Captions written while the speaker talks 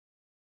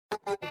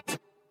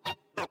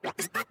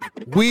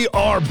We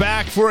are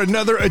back for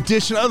another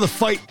edition of the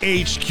Fight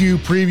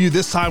HQ preview.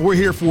 This time we're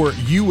here for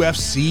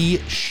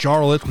UFC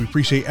Charlotte. We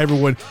appreciate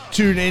everyone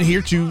tuning in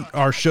here to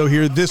our show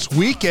here this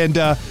week. And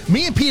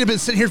me and Pete have been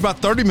sitting here for about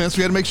 30 minutes.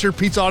 We had to make sure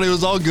Pete's audio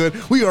is all good.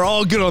 We are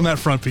all good on that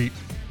front, Pete.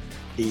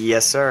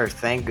 Yes, sir.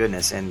 Thank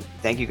goodness. And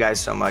thank you guys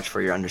so much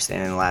for your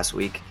understanding last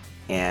week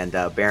and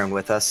bearing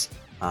with us.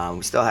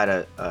 We still had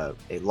a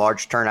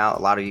large turnout.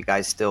 A lot of you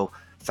guys still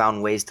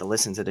found ways to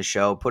listen to the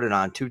show, put it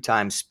on 2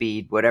 times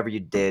speed, whatever you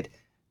did.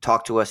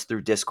 Talk to us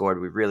through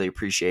Discord. We really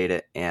appreciate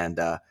it. And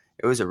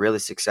it was a really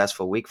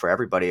successful week for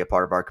everybody, a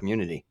part of our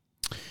community.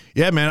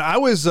 Yeah, man. I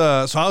was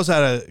at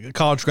a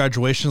college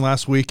graduation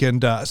last week,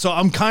 and so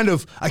I'm kind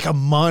of like I'm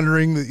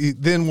monitoring.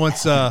 Then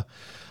once,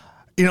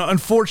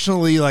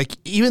 unfortunately, like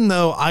even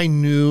though I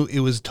knew it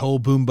was total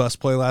boom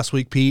bust play last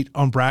week, Pete,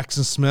 on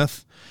Braxton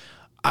Smith,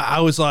 I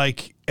was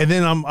like, and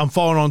then I'm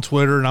following on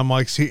Twitter, and I'm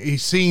like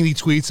seeing the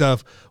tweets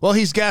of, well,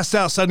 he's gassed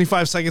out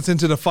 75 seconds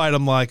into the fight.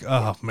 I'm like,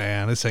 oh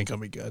man, this ain't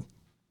gonna be good.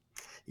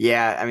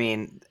 Yeah, I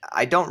mean,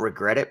 I don't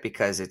regret it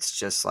because it's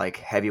just like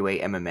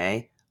heavyweight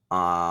MMA.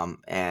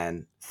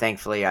 And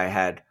thankfully I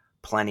had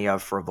plenty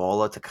of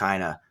Frivola to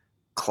kind of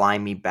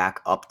climb me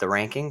back up the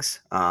rankings.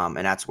 And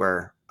that's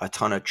where a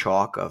ton of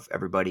chalk of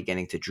everybody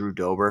getting to Drew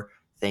Dober,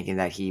 thinking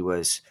that he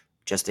was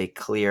just a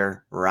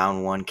clear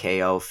round 1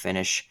 KO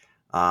finish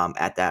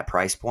at that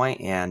price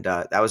point. And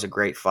that was a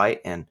great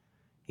fight. And,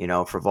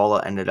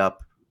 Frivola ended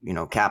up,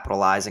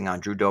 capitalizing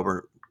on Drew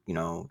Dober,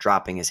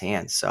 dropping his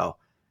hands. So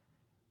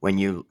when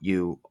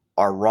you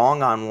are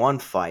wrong on one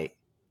fight,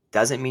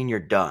 doesn't mean you're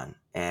done.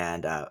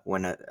 And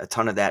when a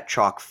ton of that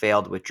chalk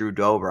failed with Drew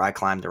Dober, I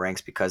climbed the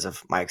ranks because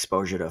of my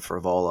exposure to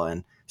Frivola,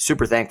 and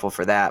super thankful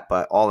for that.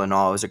 But all in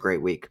all, it was a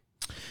great week.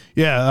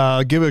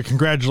 Yeah, give a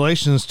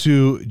congratulations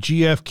to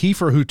GF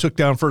Kiefer, who took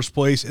down first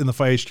place in the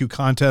Fight HQ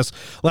contest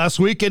last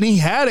week, and he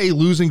had a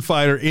losing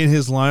fighter in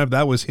his lineup.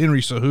 That was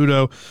Henry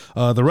Cejudo.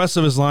 The rest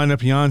of his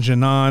lineup, Yan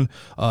Janan,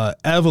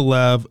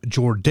 Evelev,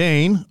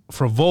 Jourdain,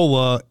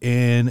 Frivola,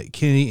 and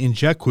Kenny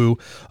Njeku.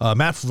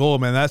 Matt Frivola,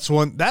 man,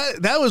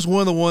 that was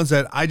one of the ones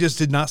that I just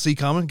did not see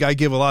coming. Guy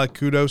gave a lot of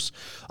kudos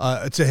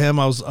to him.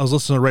 I was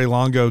listening to Ray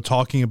Longo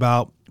talking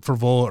about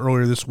Frivola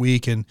earlier this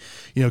week, and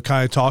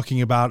kind of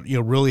talking about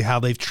really how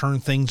they've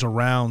turned things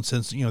around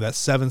since that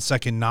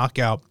 7-second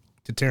knockout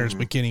to Terrence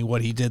McKinney,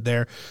 what he did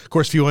there. Of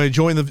course, if you want to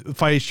join the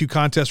Fight HQ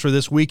contest for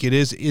this week, it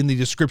is in the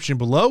description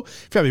below.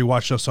 If you haven't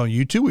watched us on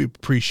YouTube, we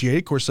appreciate it.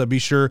 Of course, be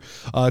sure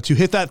to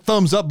hit that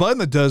thumbs up button.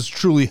 That does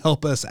truly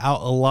help us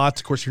out a lot.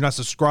 Of course, if you're not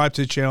subscribed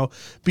to the channel,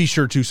 be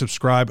sure to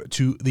subscribe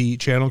to the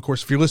channel. Of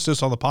course, if you're listening to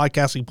us on the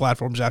podcasting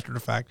platforms after the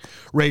fact,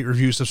 rate,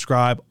 review,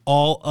 subscribe,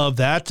 all of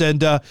that.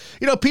 And,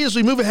 Pete, as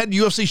we move ahead to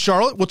UFC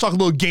Charlotte, we'll talk a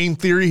little game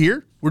theory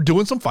here. We're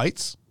doing some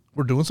fights.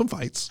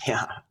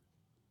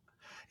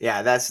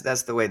 Yeah,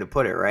 that's the way to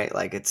put it, right?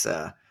 Like it's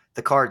the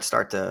cards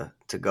start to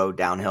go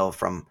downhill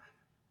from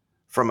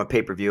a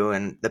pay-per-view,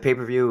 and the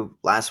pay-per-view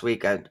last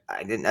week, I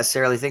didn't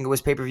necessarily think it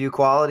was pay-per-view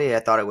quality.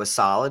 I thought it was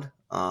solid,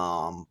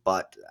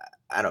 but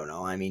I don't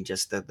know. I mean,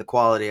 just the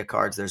quality of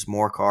cards. There's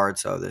more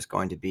cards, so there's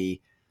going to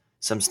be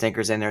some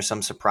stinkers in there,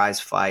 some surprise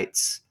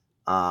fights.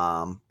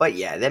 But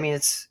yeah, I mean,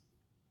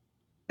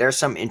 there's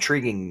some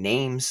intriguing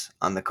names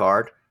on the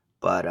card.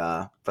 But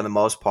for the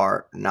most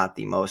part, not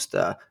the most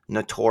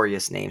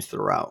notorious names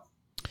throughout.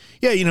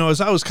 Yeah,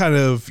 as I was kind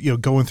of,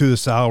 going through the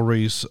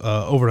salaries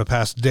over the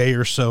past day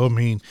or so, I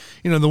mean,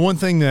 the one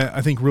thing that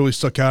I think really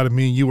stuck out to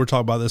me, and you were talking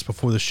about this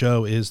before the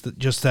show, is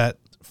that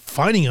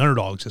finding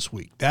underdogs this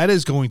week. That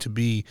is going to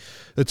be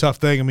the tough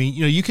thing. I mean,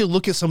 you can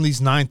look at some of these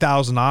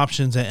 9,000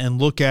 options and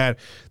look at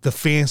the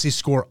fantasy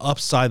score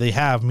upside they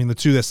have. I mean, the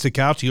two that stick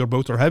out to you are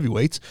both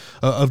heavyweights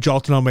of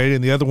Jalton Almeida,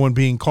 and the other one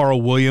being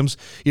Carl Williams.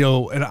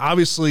 And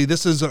obviously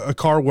this is a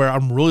card where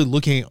I'm really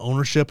looking at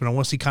ownership, and I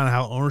want to see kind of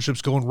how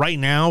ownership's going right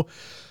now.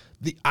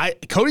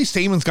 Cody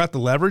Staman's got the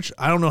leverage.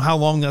 I don't know how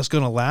long that's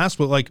going to last,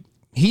 but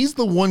he's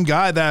the one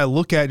guy that I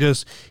look at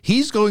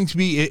he's going to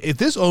be, if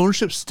this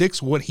ownership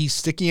sticks what he's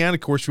sticking at,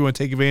 of course, if you want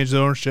to take advantage of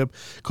the ownership,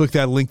 click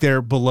that link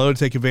there below to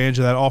take advantage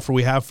of that offer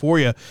we have for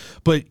you.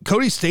 But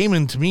Cody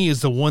Stamann, to me,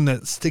 is the one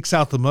that sticks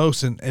out the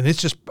most, and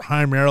it's just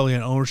primarily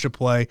an ownership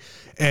play,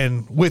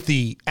 and with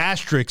the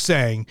asterisk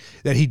saying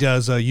that he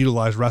does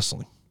utilize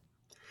wrestling.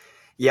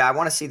 Yeah, I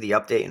want to see the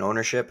update in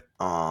ownership,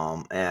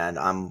 and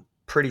I'm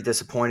pretty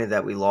disappointed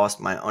that we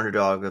lost my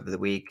underdog of the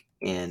week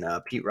in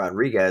Pete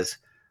Rodriguez.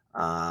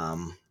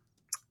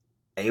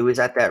 It was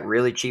at that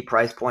really cheap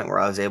price point where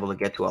I was able to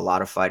get to a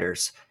lot of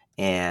fighters,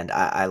 and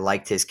I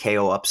liked his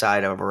KO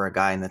upside over a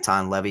guy in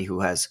Natan Levy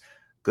who has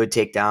good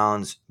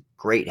takedowns,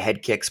 great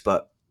head kicks,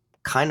 but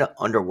kind of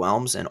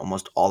underwhelms in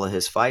almost all of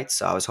his fights.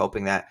 So I was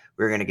hoping that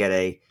we were going to get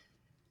a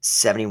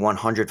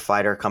 7,100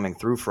 fighter coming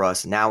through for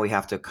us. Now we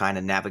have to kind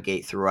of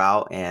navigate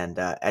throughout. And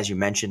as you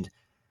mentioned,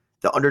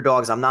 the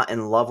underdogs, I'm not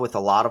in love with a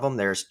lot of them.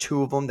 There's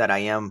 2 of them that I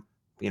am,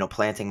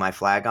 planting my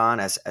flag on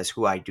as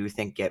who I do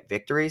think get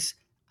victories.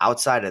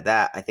 Outside of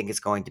that, I think it's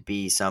going to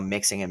be some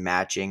mixing and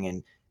matching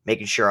and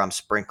making sure I'm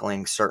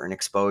sprinkling certain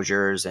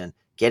exposures and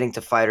getting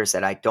to fighters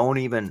that I don't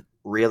even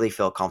really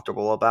feel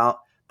comfortable about,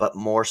 but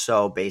more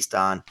so based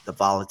on the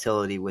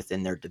volatility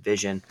within their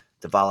division,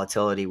 the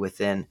volatility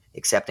within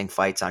accepting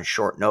fights on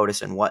short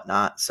notice and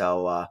whatnot.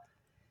 So,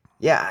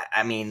 yeah,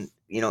 I mean,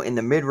 in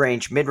the mid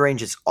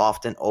range is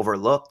often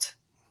overlooked.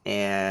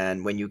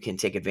 And when you can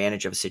take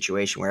advantage of a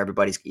situation where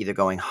everybody's either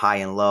going high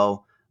and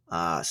low,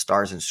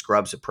 stars and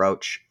scrubs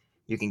approach,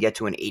 you can get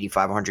to an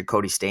 8,500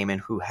 Cody Stamann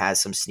who has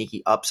some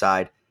sneaky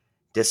upside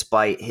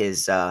despite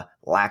his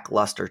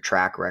lackluster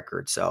track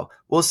record. So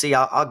we'll see.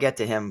 I'll get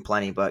to him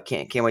plenty, but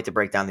can't wait to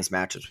break down these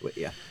matchups with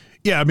you.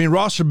 Yeah, I mean,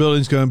 roster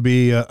building is going to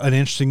be an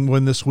interesting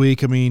one this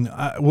week. I mean,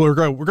 we're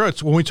going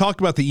to, when we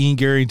talked about the Ian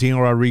Gary and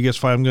Daniel Rodriguez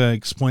fight, I'm going to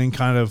explain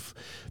kind of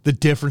the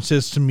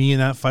differences to me in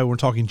that fight. We're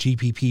talking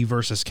GPP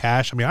versus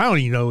cash. I mean, I don't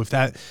even know if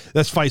that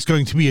fight's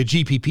going to be a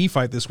GPP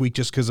fight this week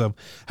just because of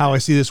how I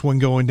see this one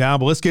going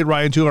down. But let's get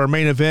right into our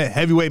main event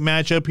heavyweight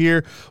matchup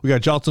here. We got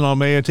Jailton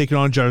Almeida taking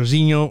on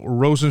Jairzinho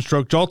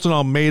Rozenstruik. Jailton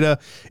Almeida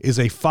is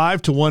a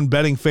 5-1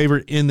 betting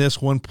favorite in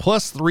this one,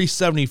 plus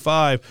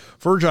 375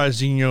 for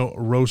Jairzinho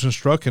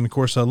Rozenstruik. And of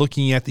course,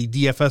 looking at the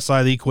DFS side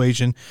of the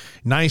equation,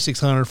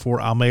 9,600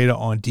 for Almeida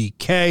on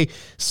DK,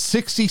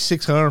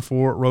 6,600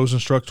 for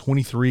Rozenstruik,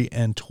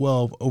 23-12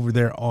 over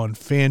there on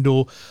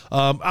FanDuel.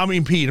 I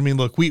mean, Pete,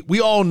 look, we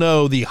all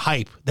know the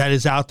hype that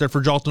is out there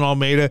for Jailton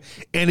Almeida,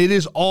 and it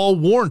is all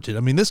warranted.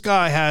 I mean, this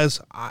guy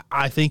has,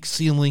 I think,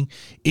 ceiling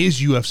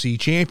is UFC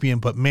champion,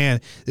 but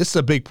man, this is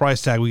a big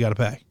price tag we got to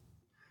pay.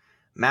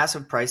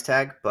 Massive price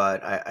tag,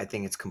 but I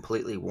think it's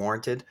completely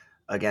warranted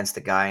against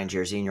a guy in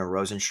Jairzinho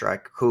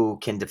Rozenstruik who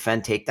can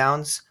defend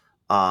takedowns,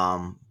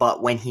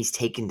 but when he's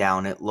taken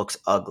down, it looks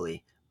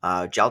ugly.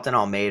 Jailton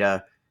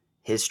Almeida,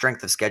 his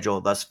strength of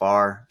schedule thus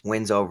far,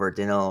 wins over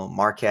Danilo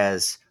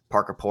Marquez,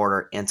 Parker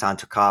Porter, Anton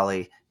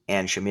Turkalj,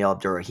 and Shamil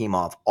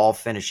Abdurakhimov, all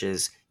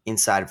finishes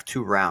inside of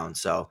 2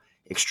 rounds. So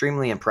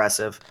extremely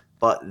impressive,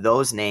 but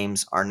those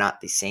names are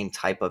not the same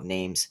type of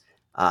names,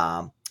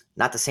 not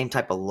the same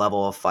type of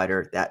level of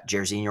fighter that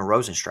Jairzinho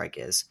Rozenstruik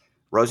is.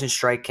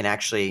 Rozenstruik can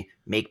actually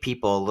make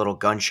people a little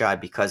gun-shy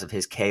because of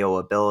his KO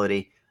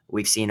ability.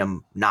 We've seen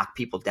him knock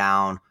people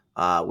down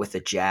with a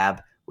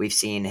jab. We've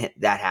seen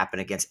that happen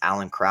against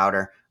Alan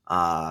Crowder.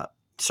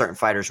 Certain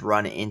fighters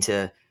run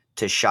into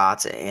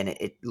shots, and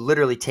it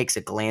literally takes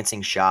a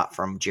glancing shot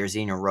from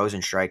Jairzinho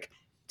Rozenstruik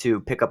to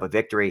pick up a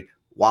victory,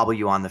 wobble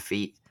you on the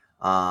feet.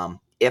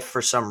 If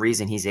for some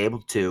reason he's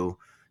able to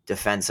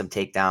defend some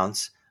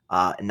takedowns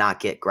and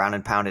not get ground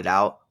and pounded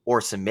out or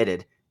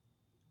submitted,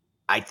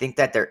 I think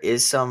that there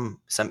is some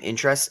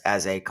interest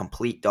as a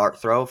complete dart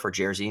throw for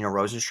Jairzinho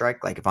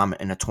Rozenstruik. Like if I'm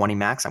in a 20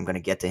 max, I'm going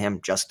to get to him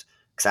just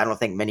because I don't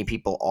think many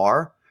people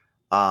are.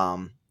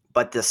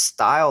 But the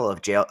style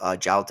of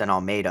Jailton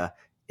Almeida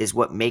is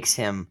what makes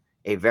him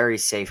a very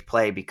safe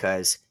play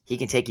because he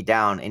can take you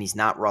down and he's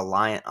not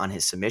reliant on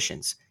his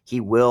submissions. He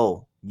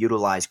will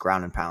utilize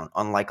ground and pound,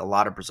 unlike a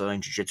lot of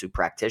Brazilian Jiu-Jitsu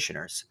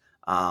practitioners.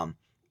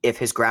 If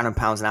his ground and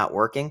pound's not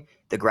working,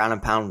 the ground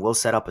and pound will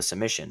set up a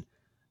submission.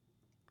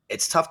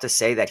 It's tough to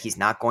say that he's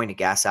not going to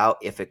gas out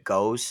if it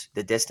goes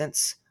the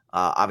distance.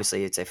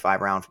 Obviously, it's a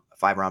five round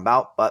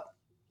bout, but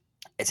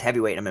it's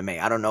heavyweight MMA.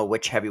 I don't know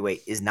which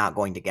heavyweight is not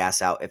going to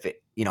gas out if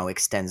it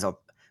extends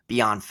up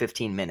beyond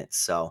 15 minutes.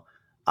 So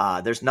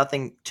there's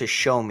nothing to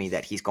show me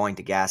that he's going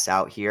to gas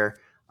out here.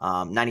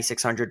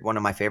 9,600, one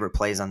of my favorite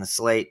plays on the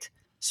slate,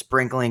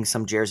 sprinkling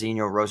some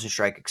Jairzinho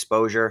Rozenstruik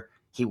exposure.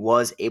 He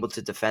was able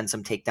to defend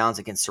some takedowns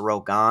against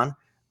Ciryl Gane.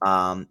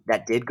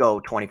 That did go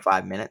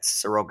 25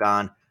 minutes. Ciryl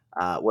Gane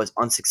was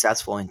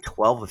unsuccessful in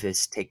 12 of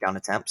his takedown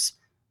attempts.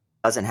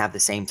 Doesn't have the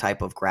same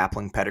type of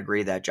grappling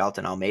pedigree that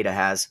Jailton Almeida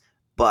has,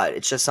 but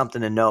it's just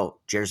something to note.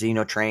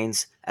 Jairzinho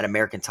trains at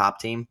American Top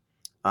Team,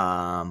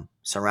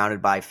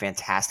 surrounded by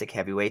fantastic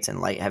heavyweights and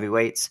light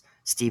heavyweights.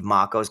 Steve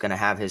Mocco is going to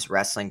have his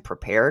wrestling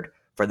prepared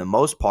for the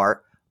most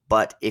part,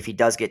 but if he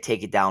does get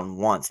taken down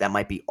once, that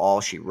might be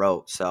all she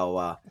wrote.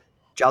 So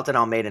Jailton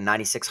Almeida,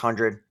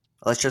 9,600.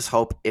 Let's just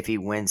hope if he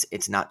wins,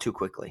 it's not too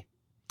quickly.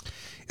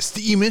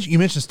 You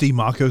mentioned Steve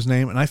Mocco's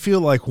name, and I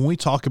feel like when we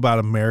talk about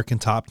American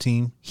Top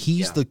Team,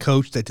 he's the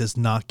coach that does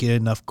not get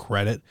enough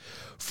credit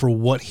for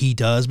what he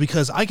does,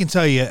 because I can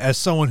tell you, as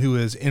someone who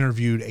has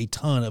interviewed a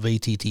ton of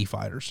ATT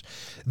fighters,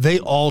 they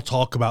all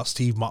talk about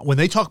Steve Mocco. When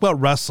they talk about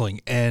wrestling,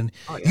 and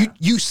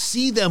you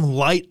see them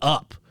light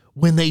up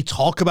when they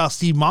talk about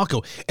Steve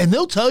Mocco, and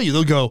they'll tell you,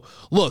 they'll go,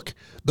 look,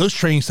 those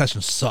training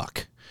sessions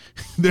suck.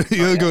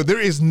 There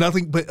is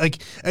nothing but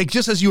like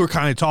just as you were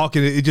kind of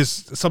talking, it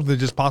just something that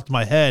just popped in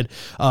my head.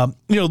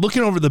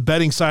 Looking over the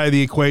betting side of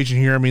the equation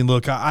here, I mean,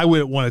 look, I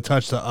wouldn't want to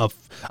touch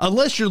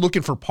unless you're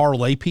looking for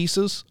parlay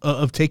pieces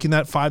of taking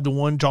that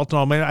 5-1 Jailton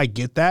Almeida. I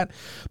get that,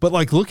 but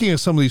like looking at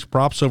some of these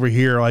props over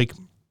here, like,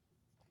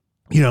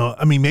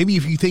 maybe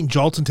if you think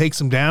Jailton takes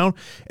him down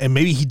and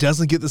maybe he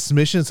doesn't get the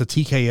submission, it's a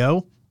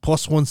TKO.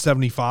 plus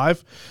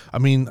 175. I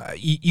mean,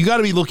 you got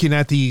to be looking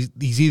at these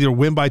either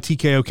win by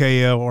TKO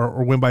KO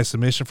or win by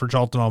submission for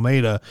Jailton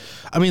Almeida.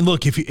 I mean,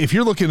 look, if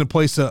you're looking to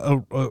place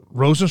a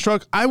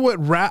Rosenstruck,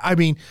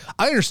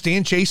 I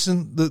understand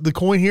chasing the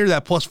coin here,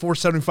 that plus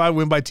 475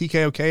 win by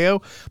TKO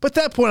KO, but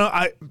at that point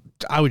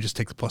I would just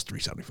take the plus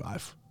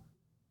 375.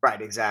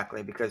 Right,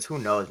 exactly, because who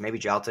knows, maybe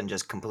Jailton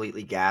just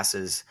completely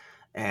gasses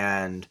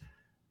and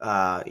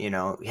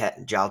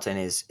Jailton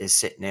is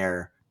sitting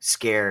there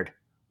scared.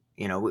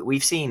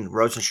 We've seen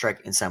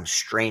Rosenstruck in some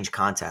strange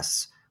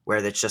contests where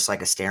it's just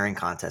like a staring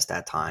contest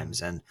at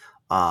times. And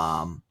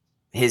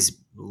his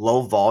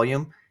low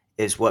volume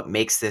is what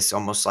makes this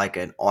almost like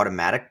an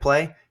automatic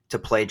play to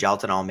play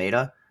Jailton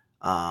Almeida.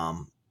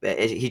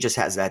 He just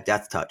has that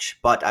death touch.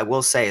 But I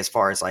will say, as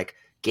far as like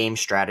game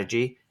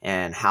strategy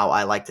and how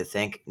I like to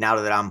think, now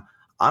that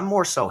I'm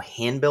more so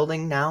hand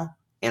building now,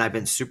 and I've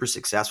been super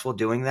successful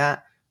doing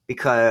that,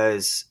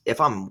 because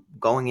if I'm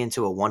going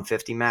into a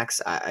 150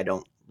 max, I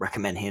don't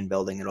recommend hand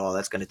building at all.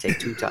 That's going to take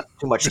too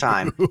much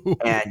time,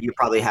 and you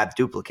probably have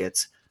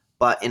duplicates.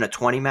 But in a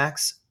 20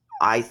 max,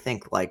 I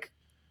think like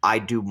I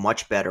do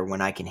much better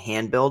when I can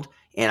hand build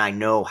and I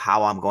know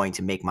how I'm going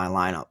to make my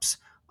lineups.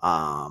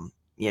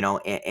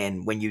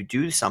 And when you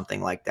do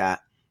something like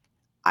that,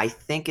 I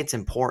think it's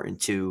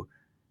important to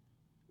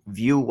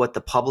view what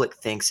the public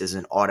thinks is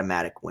an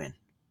automatic win.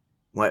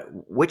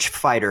 Which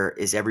fighter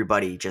is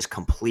everybody just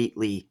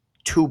completely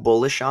too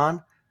bullish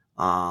on?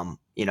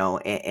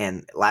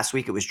 And last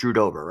week it was Drew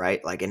Dober,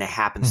 right? Like, and it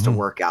happens to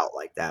work out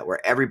like that,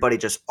 where everybody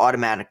just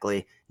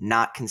automatically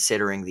not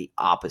considering the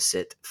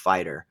opposite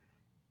fighter.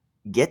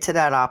 Get to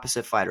that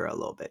opposite fighter a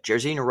little bit.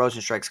 Jairzinho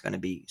Rozenstruik's going to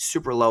be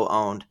super low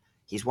owned.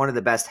 He's one of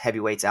the best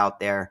heavyweights out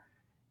there.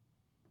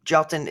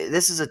 Jailton,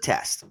 this is a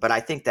test, but I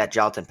think that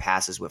Jailton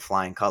passes with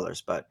flying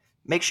colors. But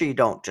make sure you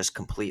don't just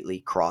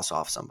completely cross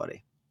off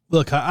somebody.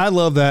 Look, I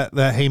love that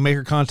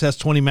Haymaker contest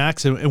 20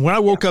 max. And when I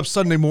woke up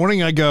Sunday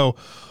morning, I go,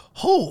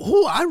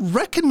 I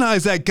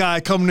recognize that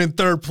guy coming in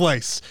third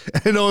place.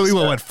 And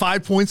only,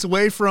 5 points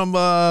away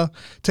from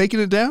taking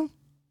it down?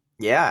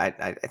 Yeah,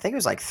 I think it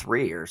was like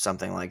 3 or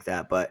something like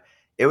that. But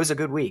it was a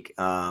good week.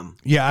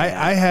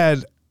 I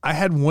had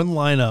one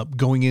lineup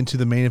going into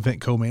the main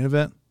event, co-main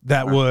event,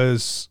 that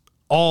was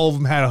all of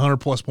them had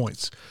 100-plus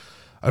points.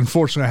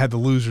 Unfortunately, I had the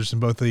losers in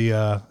both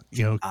the,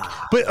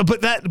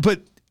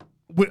 but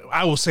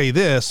I will say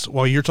this,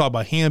 while you're talking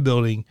about hand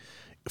building,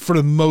 for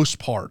the most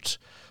part,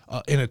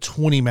 in a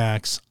 20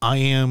 max,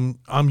 I'm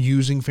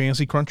using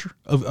Fantasy Cruncher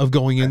of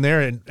going in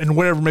there and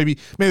whatever, maybe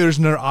there's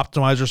another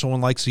optimizer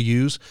someone likes to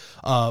use.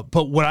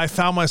 But when I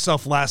found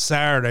myself last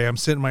Saturday, I'm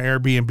sitting in my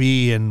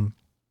Airbnb and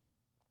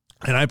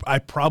I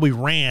probably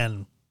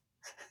ran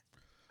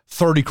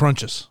 30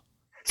 crunches.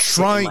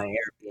 Trying my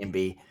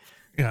Airbnb.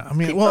 Yeah,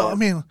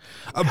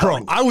 bro,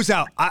 I was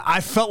out. I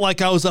felt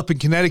like I was up in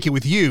Connecticut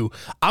with you.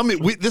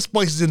 This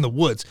place is in the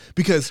woods,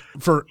 because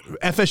for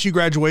FSU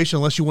graduation,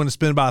 unless you want to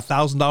spend about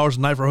 $1,000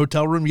 a night for a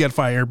hotel room, you got to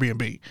find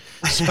Airbnb.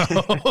 So,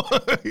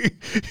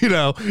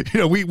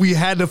 we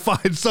had to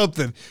find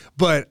something,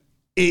 but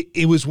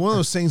it was one of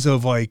those things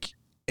of like,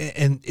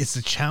 and it's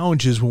the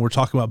challenges when we're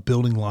talking about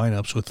building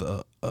lineups with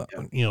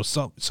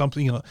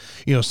something an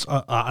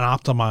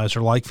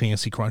optimizer like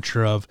Fantasy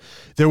Cruncher.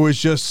 There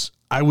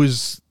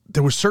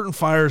were certain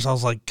fires I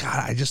was like,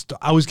 God,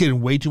 I was getting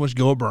way too much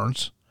Go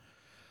Burns.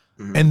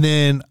 Mm-hmm. And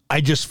then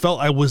I just felt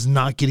I was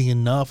not getting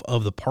enough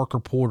of the Parker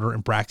Porter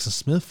and Braxton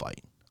Smith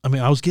fight. I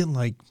mean, I was getting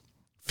like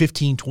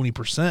 15,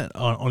 20%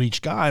 on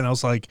each guy. And I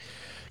was like,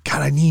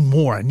 God, I need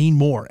more.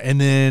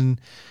 And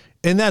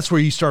that's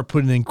where you start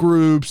putting in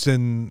groups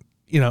and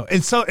I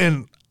start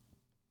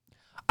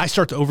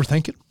to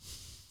overthink it.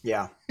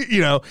 Yeah.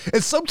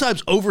 And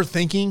sometimes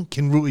overthinking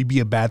can really be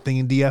a bad thing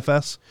in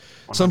DFS.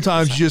 100%.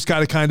 Sometimes you just got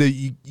to kind of,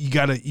 you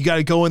got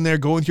to go in there,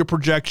 go with your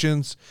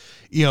projections,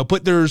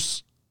 but there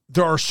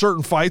are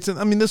certain fights. And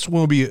I mean, this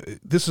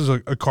is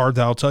a card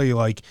that I'll tell you,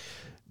 like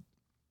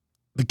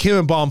the Kim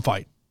and Baum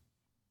fight,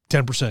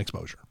 10%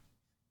 exposure.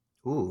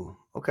 Ooh,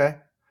 okay.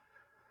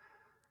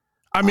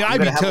 I mean, I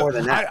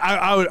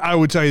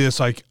would tell you this,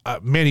 like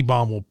Manny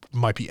Baum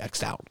might be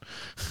X'd out.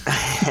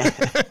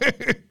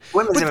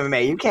 Women's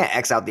MMA, you can't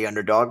X out the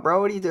underdog, bro.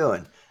 What are you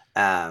doing?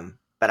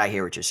 But I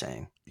hear what you're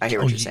saying.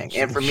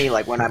 And for me,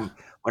 like when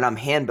I'm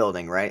hand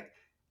building, right,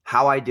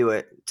 how I do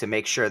it to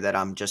make sure that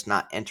I'm just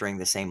not entering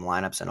the same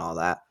lineups and all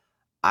that,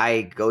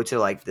 I go to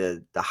like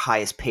the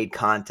highest paid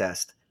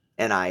contest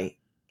and I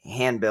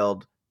hand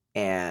build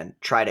and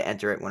try to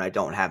enter it when I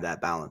don't have that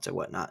balance or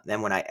whatnot.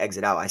 Then when I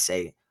exit out, I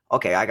say,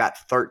 okay, I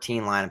got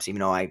 13 lineups, even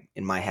though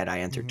in my head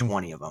I entered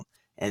 20 of them.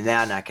 And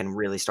then I can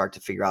really start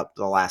to figure out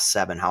the last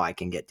 7, how I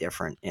can get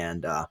different.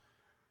 And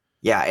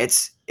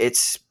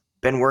it's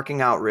been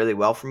working out really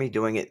well for me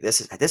doing it. This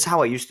is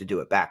how I used to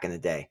do it back in the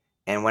day.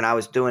 And when I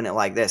was doing it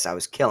like this, I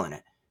was killing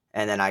it.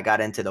 And then I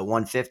got into the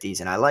 150s,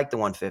 and I like the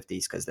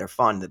 150s because they're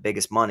fun, the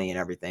biggest money and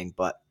everything.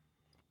 But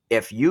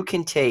if you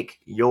can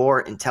take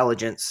your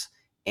intelligence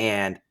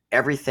and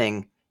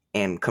everything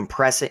and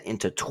compress it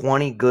into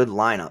 20 good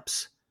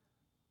lineups,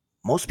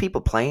 most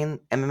people playing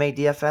MMA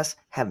DFS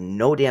have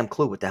no damn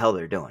clue what the hell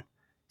they're doing.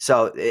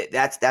 So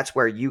that's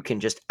where you can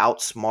just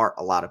outsmart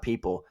a lot of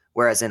people.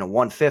 Whereas in a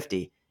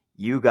 150,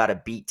 you got to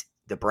beat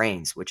the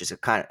brains, which is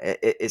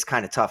is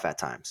kind of tough at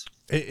times.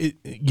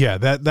 Yeah,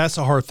 that's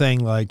a hard thing.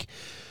 Like,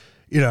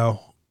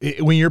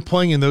 when you're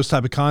playing in those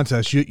type of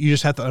contests, you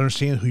just have to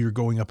understand who you're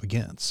going up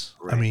against.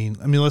 Right. I mean,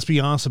 let's be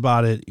honest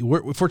about it.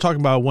 If we're talking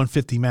about a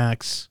 150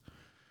 max,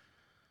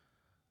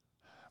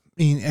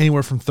 I mean,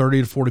 anywhere from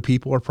 30 to 40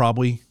 people are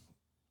probably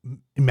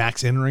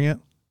max entering it,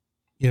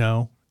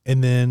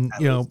 and then,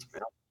 At least,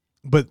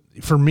 but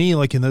for me,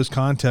 like in those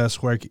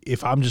contests where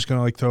if I'm just going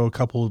to like throw a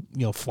couple,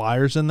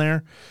 flyers in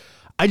there,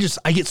 I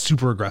get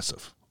super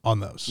aggressive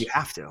on those. you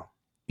have to.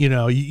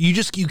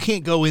 You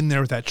can't go in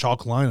there with that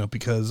chalk lineup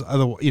because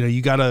otherwise,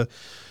 you gotta,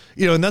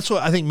 and that's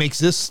what I think makes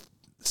this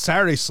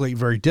Saturday slate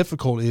very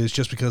difficult, is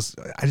just because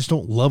I just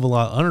don't love a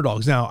lot of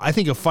underdogs. Now, I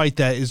think a fight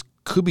that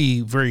could be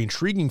very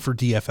intriguing for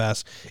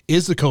DFS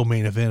is the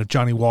co-main event of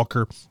Johnny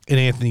Walker and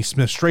Anthony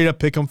Smith. Straight up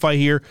pick 'em fight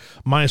here,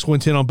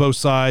 -110 on both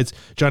sides.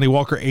 Johnny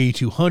Walker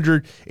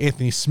 8,200,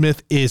 Anthony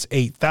Smith is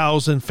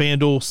 8,000.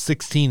 FanDuel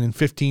 $16 and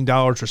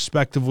 $15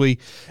 respectively,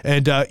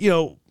 and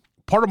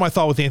part of my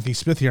thought with Anthony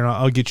Smith here, and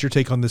I'll get your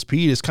take on this,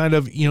 Pete, is kind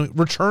of,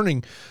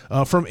 returning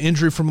from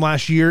injury from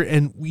last year.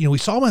 And, we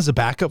saw him as a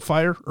backup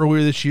fighter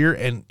earlier this year,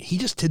 and he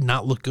just did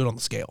not look good on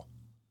the scale.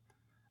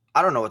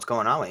 I don't know what's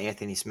going on with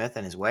Anthony Smith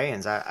and his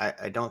weigh-ins.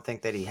 I don't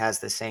think that he has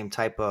the same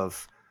type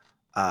of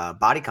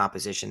body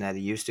composition that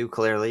he used to.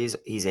 Clearly,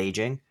 he's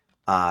aging.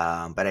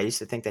 But I used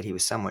to think that he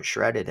was somewhat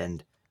shredded,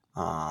 and,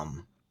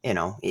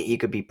 he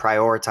could be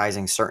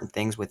prioritizing certain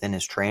things within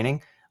his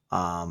training,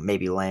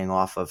 maybe laying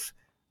off of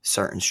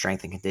certain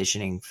strength and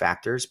conditioning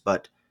factors.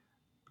 But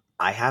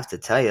I have to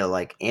tell you,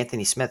 like,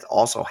 Anthony Smith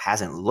also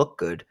hasn't looked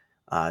good.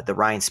 The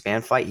Ryan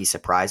Spann fight, he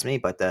surprised me,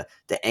 but the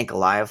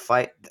Ankalaev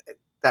fight,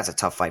 that's a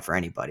tough fight for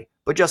anybody.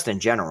 But just in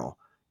general,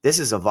 this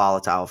is a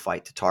volatile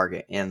fight to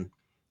target. And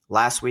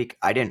last week,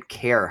 I didn't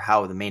care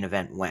how the main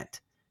event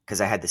went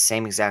because I had the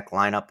same exact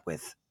lineup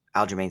with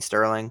Aljamain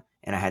Sterling,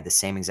 and I had the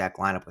same exact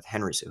lineup with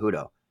Henry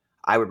Cejudo.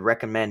 I would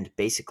recommend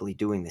basically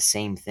doing the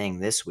same thing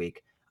this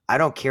week. I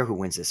don't care who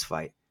wins this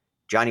fight.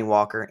 Johnny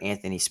Walker,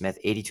 Anthony Smith,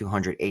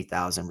 8,200,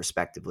 8,000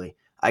 respectively.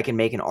 I can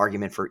make an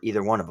argument for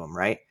either one of them,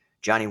 right?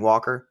 Johnny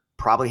Walker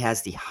probably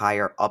has the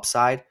higher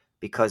upside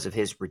because of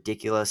his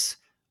ridiculous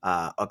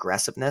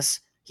aggressiveness.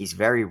 He's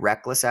very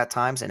reckless at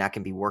times, and that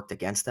can be worked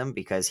against him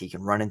because he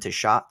can run into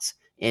shots.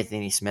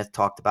 Anthony Smith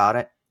talked about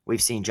it.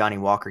 We've seen Johnny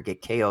Walker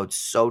get KO'd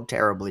so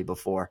terribly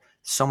before,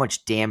 so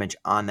much damage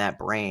on that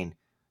brain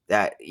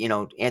that,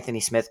 Anthony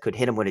Smith could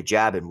hit him with a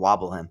jab and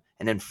wobble him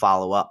and then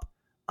follow up.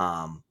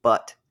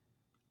 But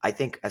I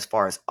think as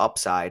far as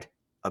upside,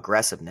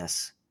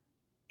 aggressiveness,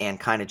 and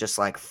kind of just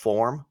like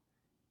form,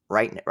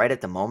 right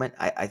at the moment,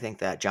 I think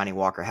that Johnny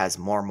Walker has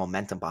more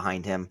momentum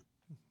behind him.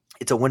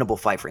 It's a winnable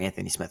fight for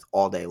Anthony Smith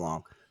all day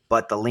long.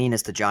 But the lean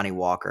is to Johnny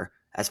Walker.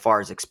 As far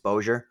as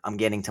exposure, I'm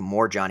getting to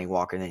more Johnny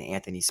Walker than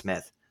Anthony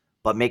Smith.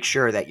 But make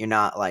sure that you're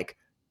not like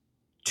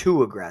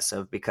too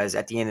aggressive, because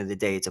at the end of the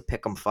day, it's a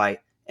pick'em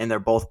fight and they're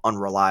both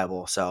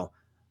unreliable. So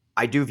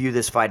I do view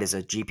this fight as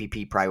a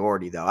GPP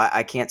priority, though.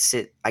 I can't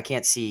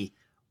see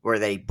where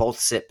they both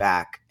sit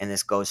back and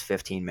this goes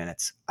 15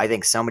 minutes. I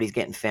think somebody's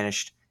getting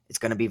finished. It's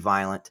going to be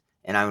violent,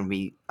 and I'm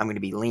going to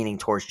be leaning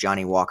towards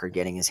Johnny Walker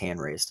getting his hand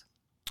raised.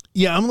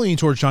 Yeah, I'm leaning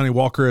towards Johnny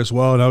Walker as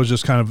well. And I was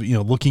just kind of,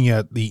 looking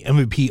at the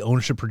MVP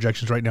ownership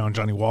projections right now on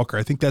Johnny Walker.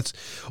 I think that's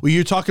when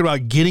you're talking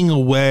about getting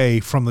away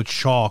from the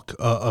chalk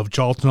of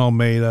Jalton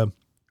Almeida,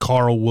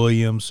 Carl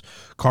Williams,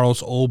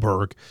 Carlos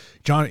Olberg.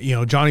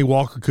 Johnny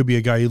Walker could be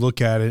a guy you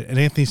look at it. And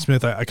Anthony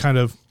Smith, I kind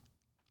of,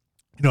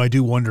 I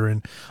do wonder,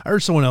 and I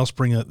heard someone else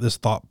bring this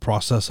thought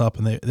process up,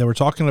 and they were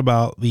talking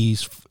about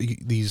these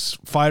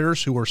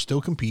fighters who are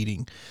still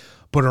competing,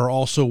 but are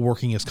also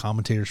working as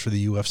commentators for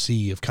the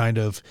UFC, of kind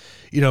of,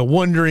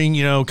 wondering,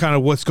 kind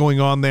of what's going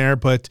on there.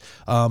 But,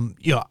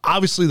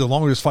 obviously the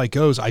longer this fight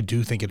goes, I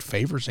do think it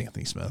favors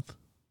Anthony Smith.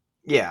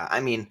 Yeah, I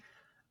mean,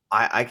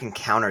 I can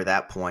counter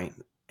that point,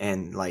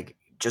 and like,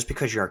 just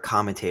because you're a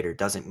commentator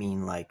doesn't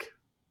mean like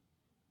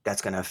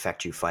that's going to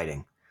affect you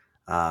fighting.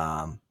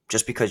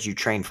 Just because you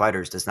train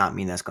fighters does not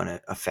mean that's going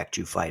to affect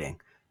you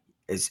fighting.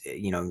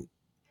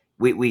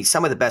 We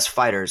some of the best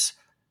fighters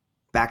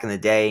back in the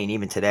day and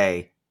even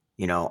today,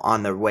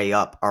 on their way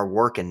up are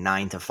working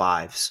 9 to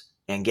 5s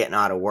and getting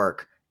out of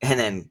work and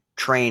then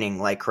training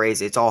like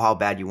crazy. It's all how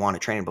bad you want to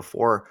train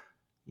before,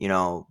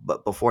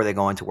 but before they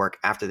go into work,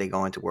 after they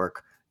go into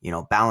work,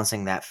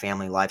 balancing that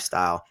family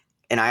lifestyle.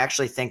 And I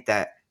actually think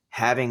that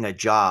having a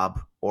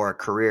job or a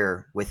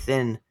career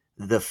within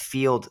the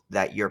field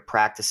that you're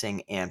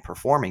practicing and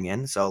performing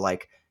in. So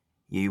like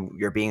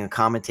you're being a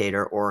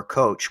commentator or a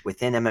coach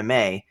within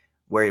MMA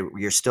where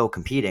you're still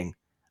competing.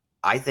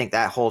 I think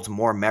that holds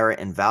more merit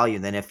and value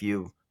than if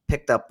you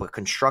picked up a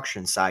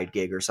construction side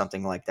gig or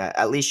something like that.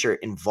 At least you're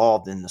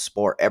involved in the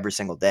sport every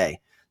single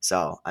day.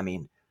 So, I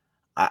mean,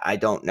 I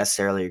don't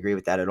necessarily agree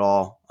with that at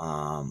all.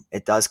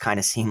 It does kind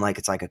of seem like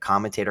it's like a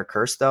commentator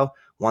curse, though,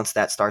 once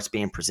that starts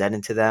being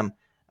presented to them,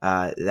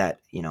 that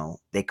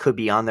they could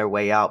be on their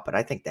way out. But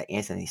I think that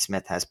Anthony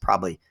Smith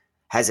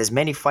has as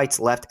many fights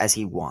left as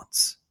he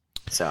wants.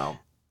 So.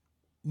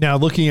 Now,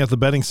 looking at the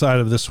betting side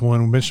of this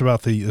one, we mentioned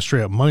about the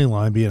straight up money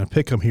line being a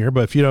pick 'em here,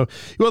 but if you want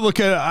to look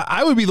at it,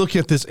 I would be looking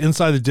at this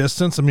inside the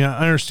distance. I mean, I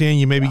understand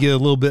you maybe get a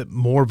little bit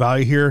more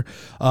value here,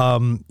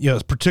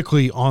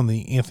 particularly on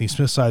the Anthony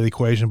Smith side of the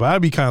equation, but I'd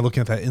be kind of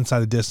looking at that inside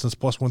the distance,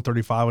 plus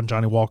 135 on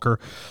Johnny Walker,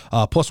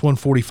 plus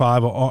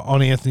 145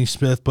 on Anthony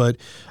Smith. But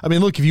I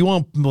mean, look, if you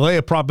want to lay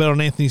a prop bet on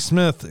Anthony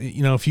Smith,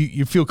 if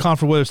you feel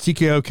comfortable whether it's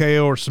TKO,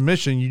 KO, or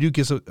submission, you do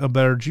get a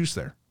better juice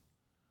there.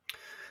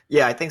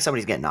 Yeah, I think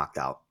somebody's getting knocked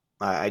out.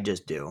 I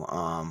just do.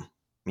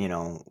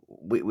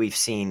 We've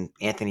seen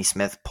Anthony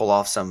Smith pull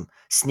off some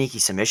sneaky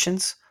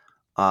submissions,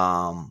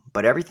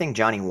 but everything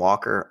Johnny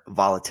Walker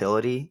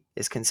volatility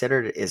is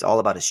considered is all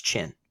about his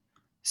chin.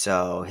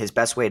 So his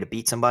best way to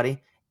beat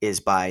somebody is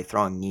by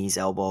throwing knees,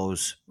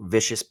 elbows,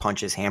 vicious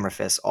punches, hammer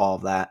fists, all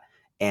of that.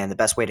 And the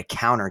best way to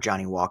counter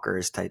Johnny Walker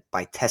is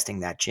by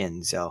testing that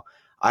chin. So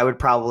I would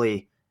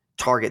probably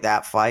target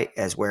that fight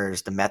as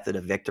whereas the method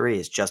of victory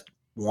is just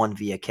one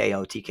via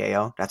KO,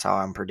 TKO. That's how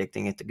I'm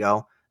predicting it to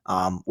go,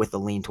 with a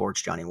lean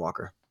towards Johnny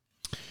Walker.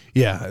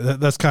 Yeah,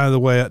 that's kind of the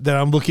way that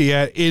I'm looking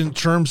at in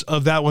terms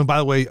of that one. By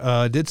the way,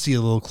 I did see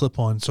a little clip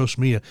on social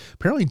media.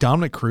 Apparently,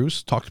 Dominic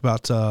Cruz talked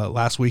about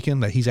last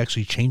weekend that he's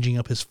actually changing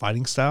up his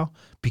fighting style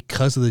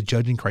because of the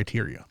judging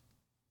criteria.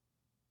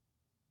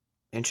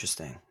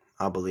 Interesting.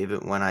 I'll believe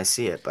it when I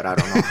see it, but I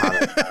don't know how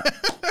to.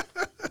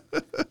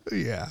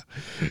 Yeah,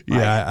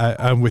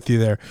 I'm with you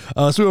there.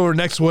 So over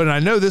next one, and I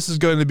know this is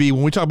going to be,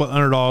 when we talk about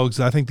underdogs,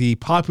 I think the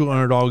popular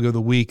underdog of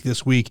the week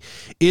this week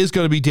is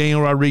going to be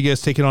Daniel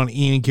Rodriguez taking on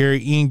Ian Gary.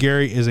 Ian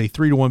Gary is a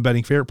 3-1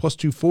 betting favorite, plus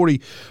 240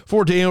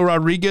 for Daniel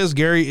Rodriguez.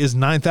 Gary is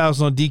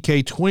 $9,000 on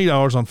DK,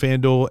 $20 on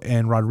FanDuel,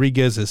 and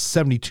Rodriguez is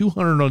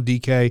 $7,200 on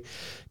DK,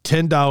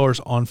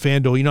 $10 on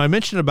FanDuel. I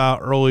mentioned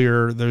about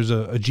earlier, there's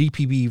a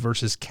GPP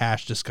versus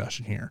cash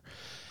discussion here.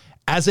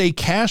 As a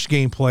cash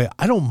gameplay,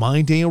 I don't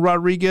mind Daniel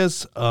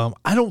Rodriguez.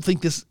 I don't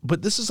think this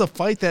is a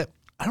fight that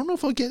I don't know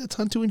if I'll get a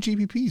ton to in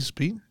GPPs,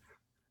 Pete.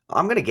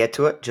 I'm going to get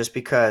to it just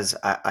because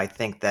I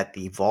think that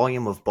the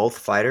volume of both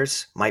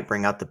fighters might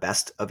bring out the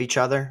best of each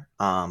other.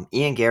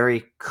 Ian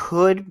Gary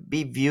could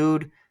be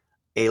viewed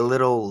a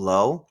little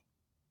low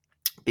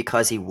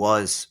because he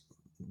was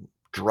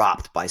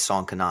dropped by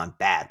Song Kanan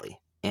badly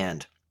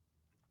and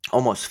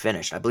almost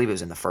finished. I believe it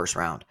was in the first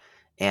round.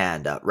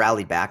 And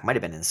rallied back, might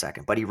have been in the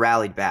second, but he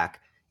rallied back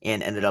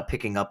and ended up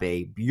picking up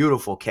a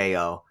beautiful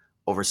KO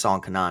over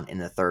Song Kanan in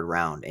the third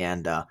round.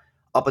 And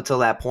up until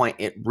that point,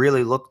 it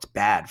really looked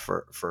bad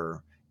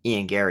for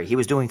Ian Gary. He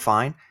was doing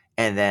fine,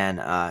 and then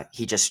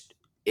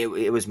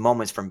it was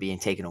moments from being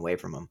taken away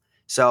from him.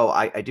 So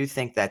I do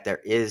think that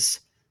there is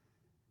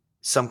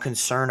some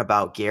concern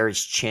about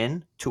Gary's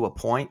chin to a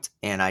point,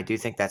 and I do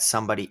think that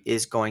somebody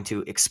is going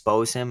to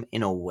expose him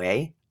in a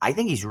way. I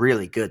think he's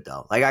really good,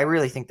 though. Like, I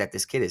really think that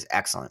this kid is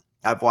excellent.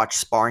 I've watched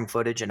sparring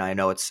footage, and I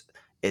know it's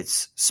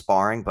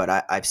sparring, but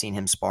I've seen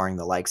him sparring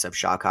the likes of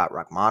Shavkat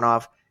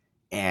Rakhmonov,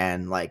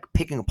 and like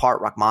picking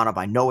apart Rakhmonov.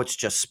 I know it's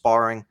just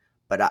sparring,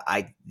 but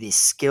the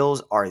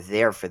skills are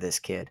there for this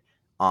kid.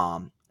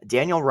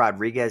 Daniel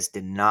Rodriguez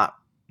did not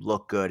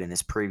look good in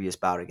his previous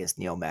bout against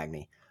Neil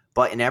Magny,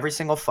 but in every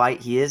single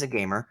fight, he is a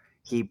gamer.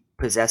 He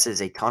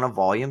possesses a ton of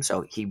volume,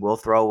 so he'll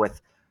throw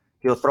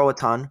a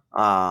ton.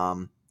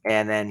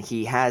 And then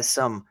he has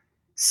some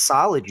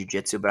solid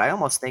jiu-jitsu, but I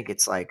almost think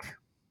it's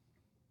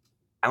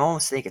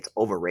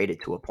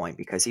overrated to a point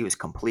because he was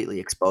completely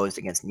exposed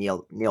against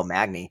Neil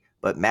Magny,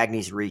 but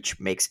Magny's reach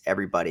makes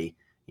everybody,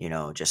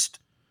 just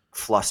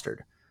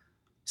flustered.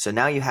 So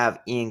now you have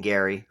Ian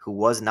Gary, who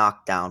was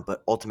knocked down,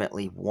 but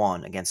ultimately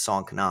won against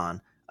Song Kanan,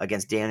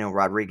 against Daniel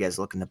Rodriguez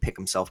looking to pick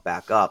himself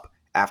back up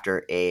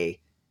after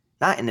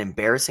not an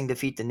embarrassing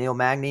defeat to Neil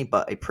Magny,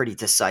 but a pretty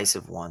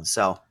decisive one.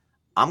 So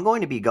I'm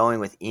going to be going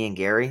with Ian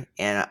Gary,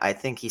 and I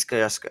think he's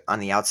just on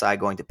the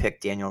outside going to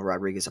pick Daniel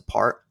Rodriguez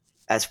apart.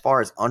 As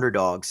far as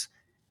underdogs,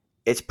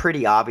 it's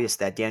pretty obvious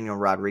that Daniel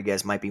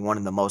Rodriguez might be one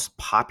of the most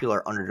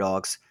popular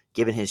underdogs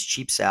given his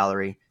cheap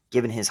salary,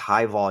 given his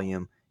high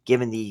volume,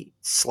 given the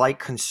slight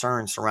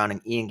concern surrounding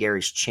Ian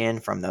Gary's chin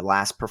from the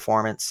last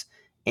performance.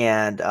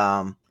 And,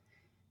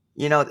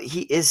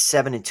 he is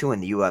 7-2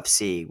 in the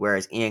UFC,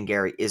 whereas Ian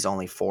Gary is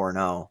only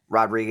 4-0.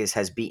 Rodriguez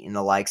has beaten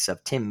the likes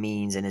of Tim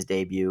Means in his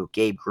debut,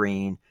 Gabe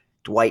Green,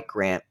 Dwight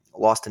Grant,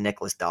 lost to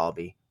Nicholas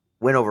Dalby,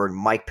 win over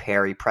Mike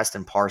Perry,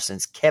 Preston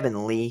Parsons,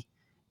 Kevin Lee,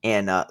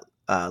 and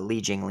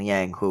Li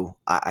Jingliang, who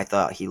I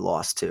thought he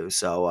lost to.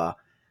 So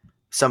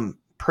some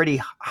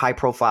pretty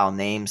high-profile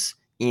names.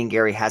 Ian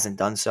Gary hasn't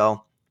done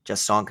so.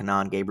 Just Song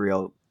Kanan,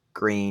 Gabriel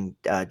Green,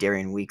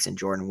 Darian Weeks, and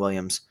Jordan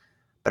Williams.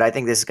 But I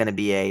think this is going to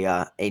be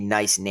a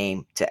nice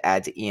name to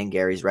add to Ian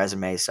Gary's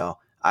resume. So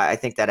I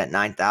think that at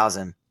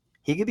 9,000,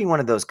 he could be one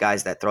of those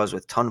guys that throws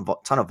with ton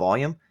of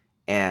volume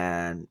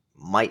and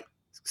might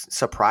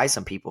surprise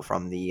some people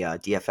from the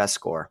DFS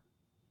score.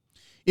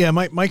 Yeah,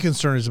 my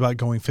concern is about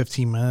going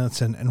 15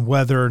 minutes and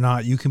whether or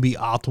not you can be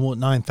optimal at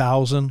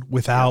 9,000 Yeah.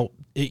 without,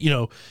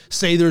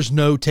 say there's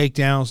no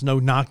takedowns, no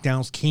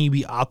knockdowns. Can you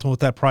be optimal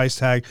with that price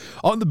tag?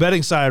 On the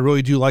betting side, I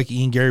really do like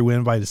Ian Gary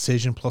win by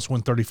decision plus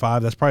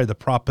 135. That's probably the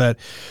prop bet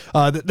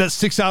that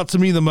sticks out to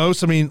me the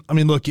most. I mean,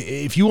 look,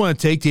 if you want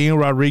to take Daniel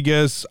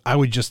Rodriguez, I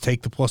would just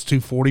take the plus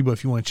 240. But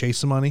if you want to chase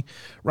some money,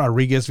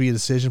 Rodriguez via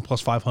decision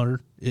plus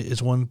 500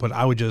 is one. But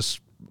I would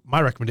just,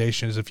 my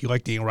recommendation is if you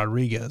like Daniel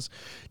Rodriguez,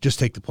 just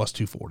take the plus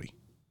 240.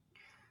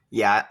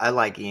 Yeah, I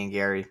like Ian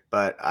Gary,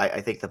 but I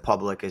think the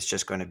public is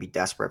just going to be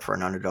desperate for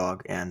an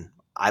underdog. And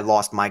I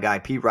lost my guy,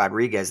 Pete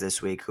Rodriguez,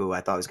 this week, who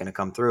I thought was going to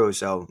come through.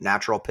 So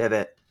natural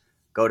pivot,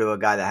 go to a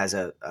guy that has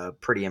a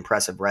pretty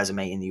impressive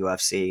resume in the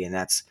UFC, and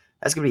that's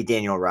going to be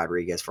Daniel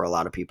Rodriguez for a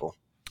lot of people.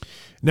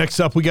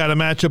 Next up, we got a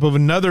matchup of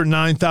another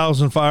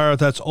 9,000 fire.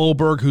 That's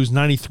Olberg, who's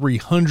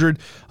 9,300,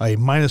 a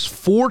minus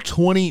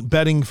 420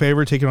 betting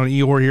favorite, taking on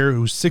Ihor here,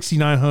 who's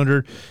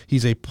 6,900.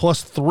 He's a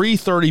plus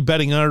 330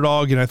 betting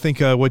underdog. And I think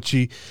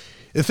the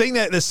thing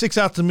that sticks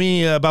out to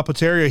me about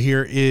Poteria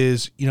here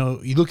is,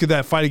 you look at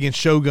that fight against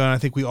Shogun. I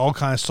think we all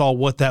kind of saw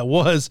what that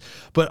was.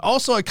 But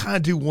also, I kind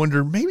of do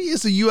wonder, maybe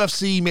is the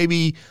UFC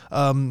maybe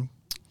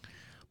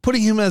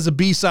putting him as a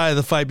B-side of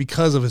the fight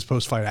because of his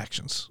post-fight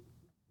actions?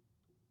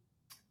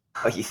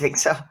 Oh, you think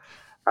so?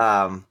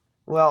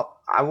 Well,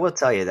 I will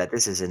tell you that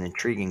this is an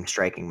intriguing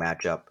striking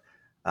matchup.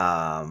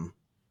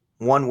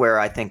 One where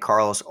I think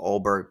Carlos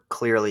Olberg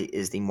clearly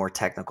is the more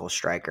technical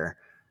striker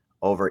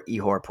over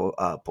Ihor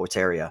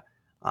Poteria.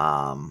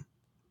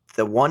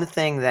 The one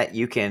thing that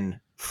you can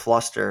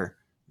fluster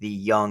the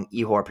young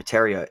Ihor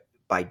Poteria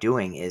by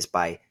doing is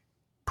by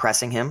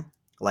pressing him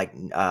like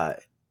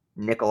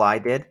Nikolai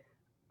did,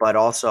 but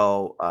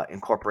also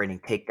incorporating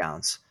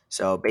takedowns.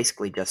 So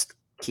basically just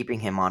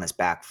keeping him on his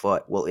back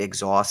foot will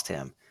exhaust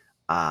him.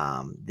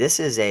 This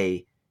is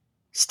a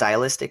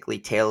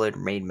stylistically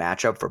tailor-made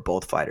matchup for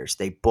both fighters.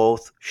 They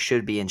both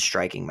should be in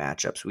striking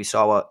matchups. We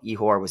saw what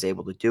Ihor was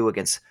able to do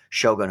against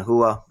Shogun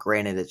Rua.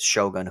 Granted, it's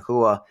Shogun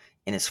Rua.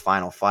 In his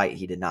final fight,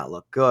 he did not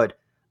look good.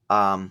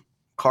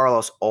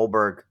 Carlos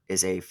Olberg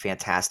is a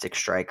fantastic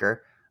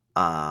striker.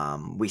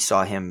 We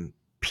saw him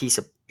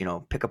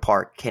pick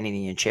apart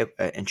Kennedy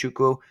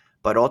Nchukwu,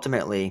 but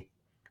ultimately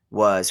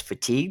was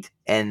fatigued.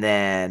 And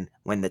then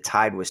when the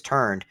tide was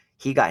turned,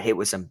 he got hit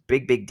with some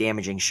big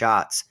damaging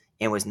shots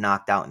and was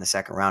knocked out in the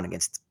second round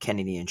against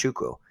Kennedy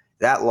Nchukwu.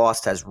 That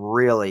loss has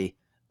really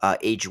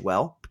aged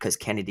well because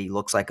Kennedy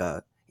looks like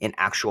an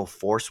actual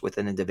force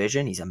within the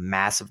division. He's a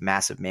massive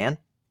man.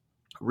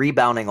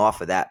 Rebounding off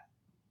of that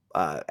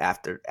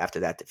after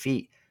that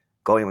defeat,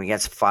 going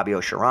against Fabio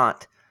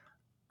Charant,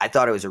 I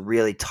thought it was a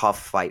really tough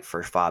fight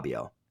for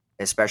Fabio,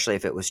 especially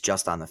if it was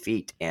just on the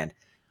feet. And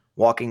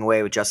walking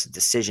away with just a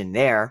decision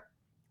there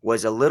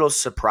was a little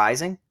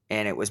surprising,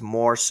 and it was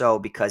more so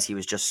because he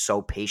was just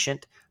so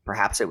patient.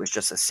 Perhaps it was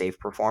just a safe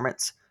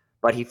performance,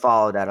 but he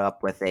followed that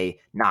up with a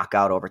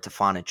knockout over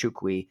Tafon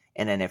Nchukwu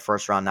and then a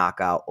first-round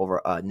knockout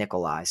over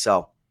Nikolai.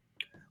 So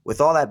with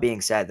all that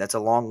being said, that's a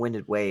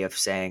long-winded way of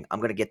saying I'm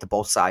going to get to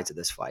both sides of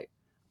this fight.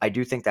 I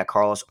do think that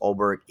Carlos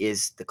Olberg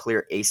is the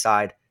clear A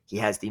side. He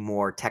has the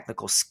more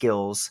technical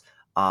skills,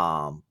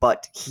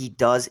 but he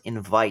does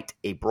invite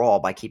a brawl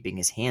by keeping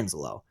his hands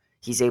low.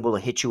 He's able to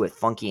hit you at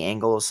funky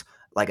angles,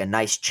 like a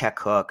nice check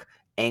hook,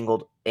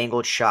 angled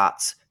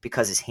shots,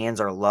 because his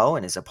hands are low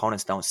and his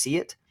opponents don't see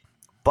it.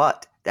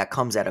 But that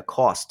comes at a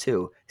cost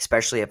too,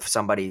 especially if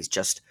somebody's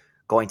just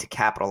going to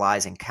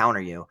capitalize and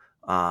counter you.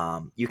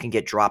 You can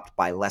get dropped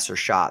by lesser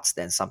shots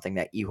than something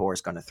that Ihor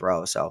is going to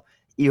throw. So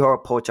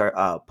Ihor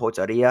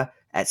Poteria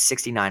at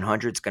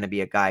 6,900 is going to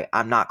be a guy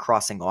I'm not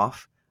crossing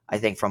off. I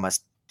think from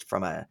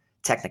a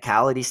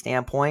technicality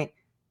standpoint,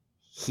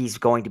 he's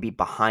going to be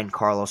behind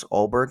Carlos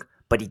Olberg,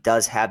 but he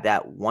does have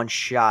that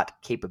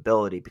one-shot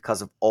capability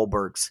because of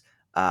Olberg's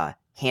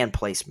hand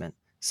placement.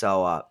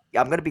 So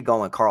I'm going to be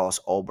going Carlos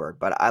Olberg,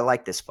 but I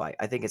like this fight.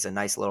 I think it's a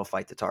nice little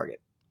fight to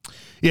target.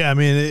 Yeah, I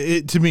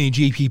mean, to me,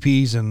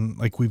 GPPs, and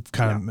like we've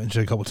kind of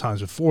mentioned a couple of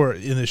times before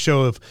in the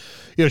show of,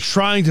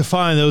 trying to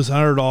find those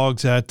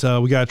underdogs that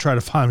we got to try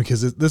to find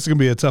because this is going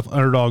to be a tough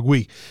underdog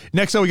week.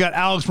 Next up, we got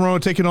Alex Morono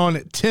taking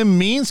on Tim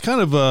Means. Kind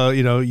of,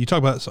 you talk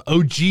about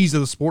OGs of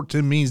the sport.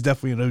 Tim Means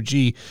definitely an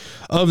OG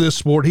of this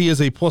sport. He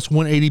is a plus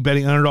 180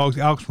 betting underdog.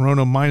 Alex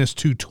Morono minus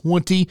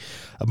 220.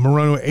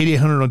 Morono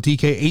 8,800 on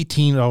DK,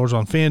 $18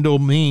 on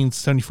FanDuel. Means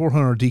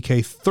 7,400 on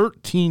DK,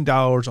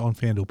 $13 on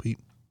FanDuel, Pete.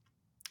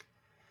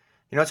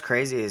 You know what's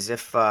crazy is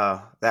if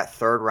that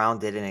third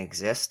round didn't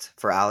exist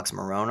for Alex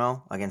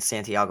Morono against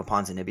Santiago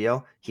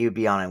Ponzinibbio, he would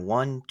be on a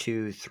 1,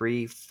 2,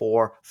 3,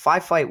 4,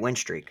 5-fight win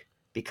streak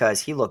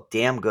because he looked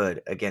damn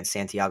good against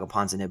Santiago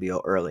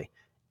Ponzinibbio early.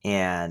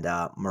 And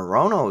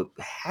Morono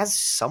has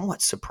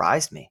somewhat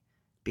surprised me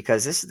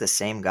because this is the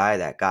same guy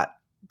that got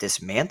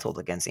dismantled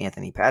against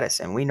Anthony Pettis.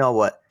 And we know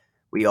what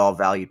we all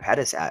valued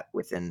Pettis at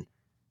within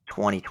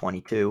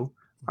 2022.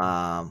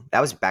 That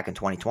was back in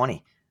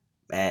 2020.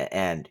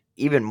 And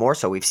even more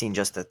so, we've seen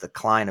just the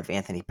decline of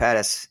Anthony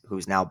Pettis,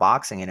 who's now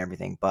boxing and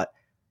everything. But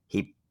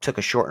he took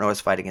a short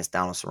notice fight against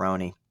Donald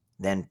Cerrone,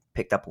 then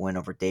picked up a win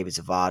over David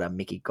Zavada,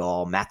 Mickey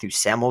Gall, Matthew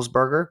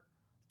Semmelsberger.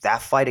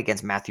 That fight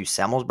against Matthew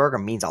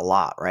Semmelsberger means a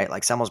lot, right?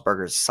 Like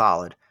Semmelsberger is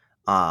solid,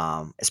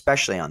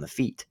 especially on the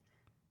feet.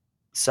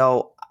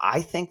 So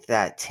I think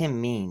that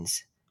Tim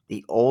Means,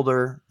 the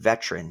older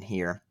veteran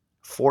here,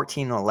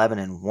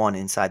 14-11-1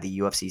 inside the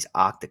UFC's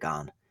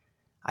octagon.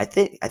 I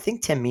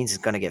think Tim Means is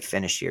going to get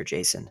finished here,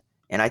 Jason.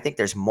 And I think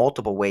there's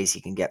multiple ways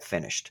he can get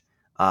finished.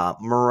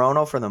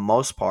 Morono, for the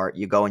most part,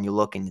 you go and you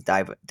look and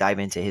dive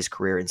into his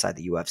career inside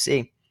the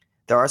UFC.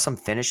 There are some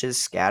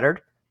finishes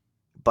scattered,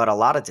 but a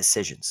lot of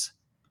decisions.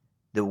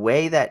 The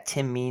way that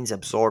Tim Means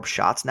absorbs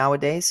shots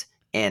nowadays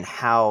and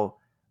how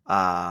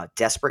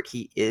desperate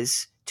he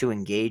is to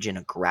engage in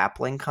a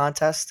grappling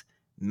contest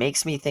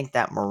makes me think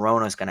that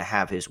Morono is going to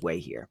have his way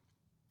here.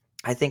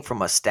 I think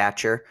from a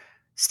stature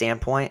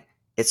standpoint,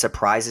 it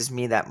surprises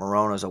me that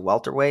Morono is a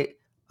welterweight.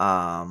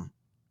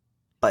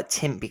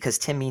 But because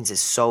Tim Means is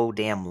so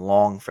damn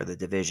long for the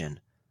division.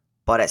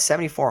 But at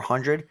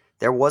 7,400,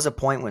 there was a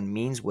point when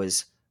Means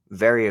was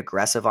very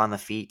aggressive on the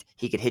feet.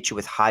 He could hit you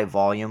with high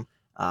volume.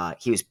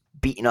 He was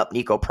beating up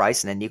Nico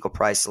Price, and then Nico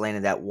Price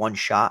landed that one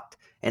shot.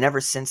 And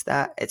ever since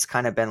that, it's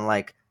kind of been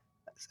like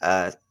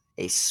a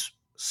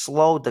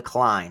slow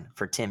decline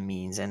for Tim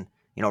Means. And,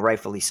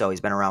 rightfully so. He's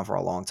been around for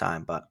a long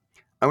time. But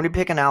I'm going to be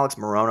picking Alex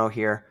Morono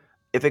here.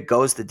 If it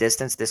goes the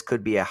distance, this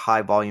could be a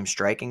high-volume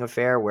striking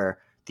affair where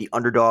the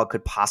underdog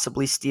could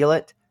possibly steal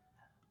it.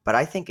 But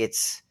I think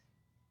it's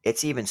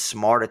even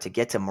smarter to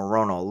get to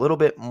Morono a little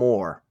bit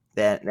more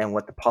than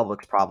what the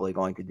public's probably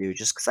going to do,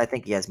 just because I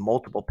think he has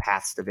multiple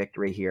paths to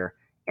victory here,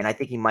 and I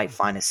think he might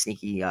find a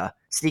sneaky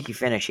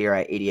finish here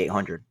at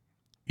 8,800.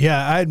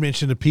 Yeah, I had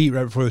mentioned to Pete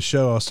right before the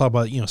show, I was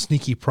talking about,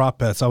 sneaky prop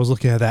bets. I was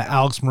looking at that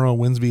Alex Morono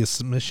wins via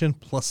submission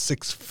plus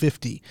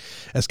 650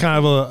 as kind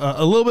of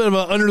a little bit of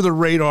an under the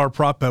radar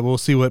prop bet. We'll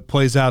see what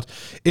plays out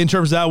in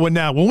terms of that one.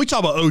 Now, when we talk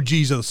about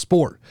OGs of the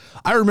sport,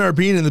 I remember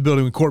being in the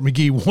building when Court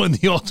McGee won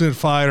the Ultimate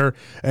Fighter,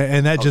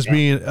 and that just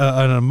being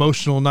an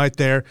emotional night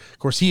there. Of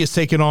course, he has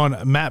taken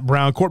on Matt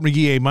Brown. Court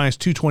McGee, a minus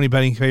 220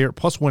 betting favorite,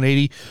 plus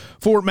 180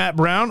 for Matt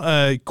Brown.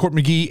 Court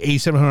McGee,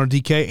 8,700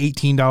 DK,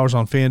 $18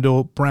 on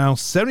FanDuel. Brown,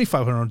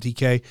 7,500 on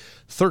DK,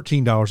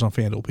 $13 on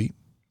FanDuel, Pete.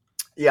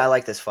 Yeah, I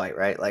like this fight,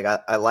 right? Like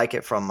I like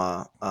it from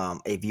a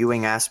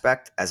viewing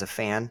aspect as a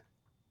fan.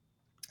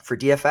 For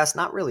DFS,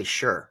 not really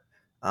sure.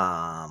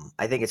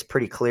 I think it's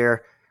pretty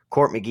clear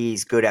Court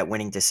McGee's good at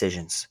winning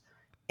decisions.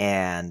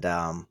 And,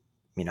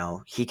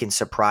 he can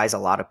surprise a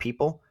lot of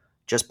people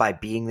just by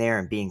being there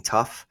and being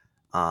tough.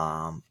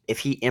 If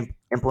he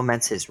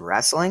implements his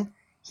wrestling,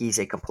 he's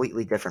a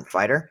completely different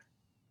fighter.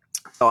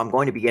 So I'm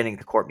going to be getting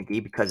to Court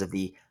McGee because of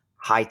the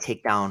high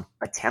takedown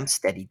attempts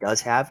that he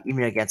does have,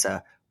 even against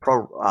a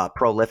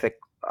prolific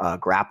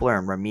grappler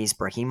in Ramiz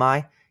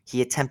Brahimaj.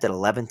 He attempted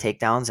 11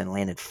 takedowns and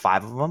landed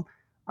 5 of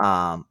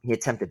them. He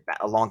attempted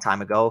a long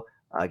time ago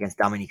against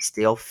Dominique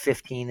Steele,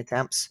 15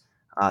 attempts,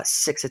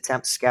 6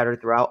 attempts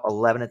scattered throughout,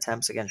 11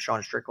 attempts against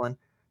Sean Strickland.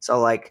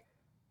 So,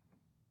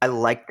 I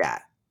like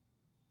that.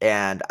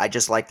 And I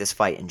just like this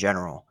fight in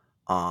general.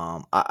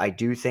 I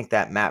do think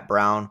that Matt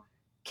Brown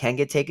can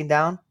get taken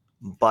down,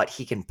 but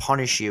he can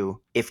punish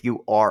you if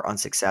you are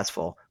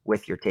unsuccessful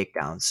with your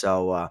takedown.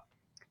 So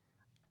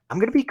I'm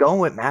going to be going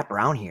with Matt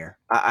Brown here.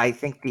 I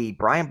think the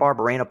Brian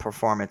Barberena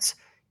performance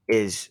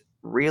is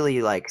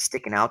really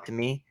sticking out to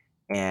me.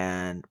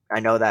 And I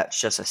know that's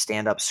just a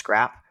stand-up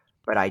scrap,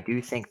 but I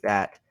do think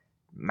that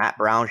Matt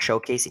Brown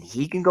showcasing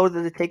he can go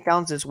to the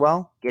takedowns as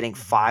well. Getting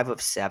 5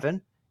 of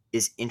 7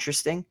 is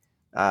interesting.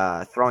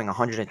 Throwing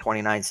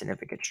 129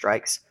 significant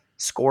strikes,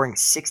 scoring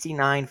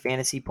 69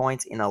 fantasy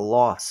points in a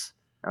loss.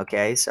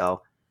 Okay,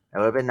 so it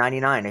would have been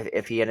 99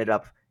 if he ended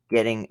up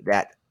getting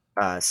that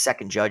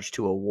second judge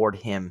to award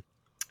him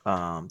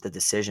the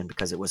decision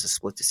because it was a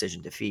split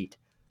decision defeat.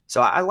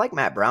 So I like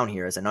Matt Brown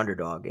here as an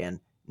underdog, and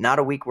not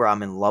a week where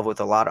I'm in love with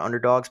a lot of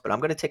underdogs, but I'm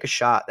going to take a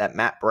shot that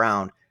Matt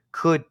Brown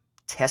could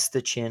test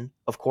the chin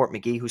of Court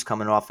McGee, who's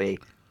coming off a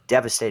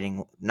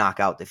devastating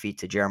knockout defeat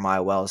to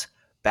Jeremiah Wells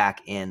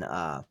back in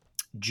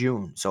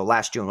June. So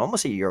last June,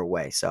 almost a year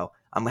away. So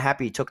I'm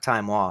happy he took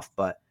time off,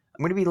 but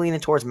I'm going to be leaning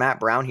towards Matt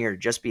Brown here to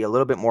just be a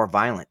little bit more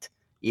violent,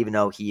 even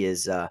though he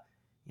is,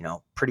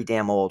 pretty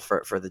damn old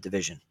for the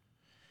division.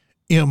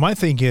 My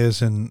thing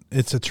is, and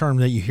it's a term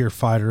that you hear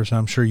fighters, and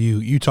I'm sure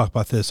you talk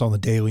about this on the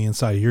daily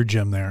inside of your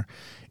gym there,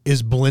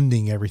 is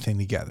blending everything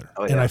together.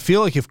 Oh, yeah. And I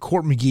feel like if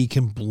Court McGee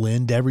can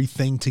blend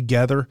everything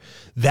together,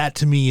 that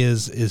to me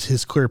is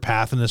his clear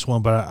path in this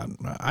one. But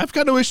I've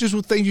got no issues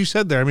with things you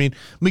said there. I mean,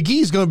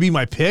 McGee's going to be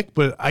my pick,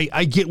 but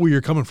I get where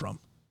you're coming from.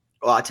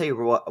 Well, I'll tell you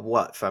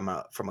what from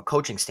a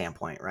coaching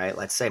standpoint, right?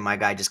 Let's say my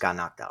guy just got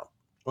knocked out.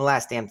 The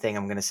last damn thing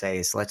I'm going to say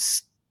is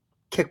let's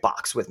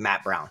kickbox with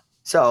Matt Brown.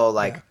 So,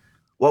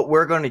 what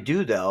we're going to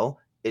do, though,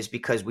 is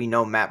because we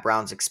know Matt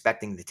Brown's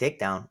expecting the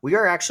takedown, we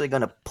are actually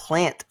going to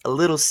plant a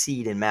little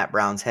seed in Matt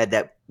Brown's head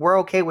that we're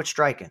okay with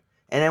striking.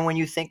 And then when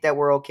you think that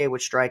we're okay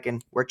with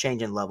striking, we're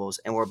changing levels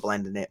and we're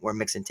blending it. We're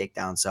mixing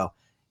takedowns. So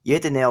you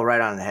hit the nail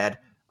right on the head.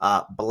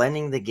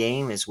 Blending the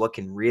game is what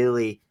can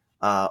really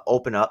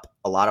open up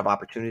a lot of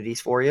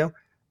opportunities for you.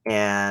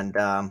 And,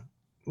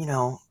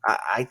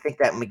 I think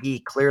that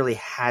McGee clearly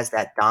has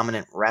that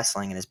dominant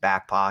wrestling in his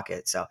back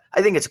pocket. So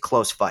I think it's a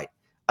close fight.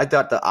 I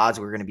thought the odds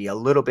were going to be a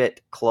little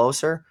bit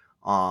closer.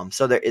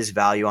 So there is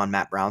value on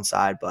Matt Brown's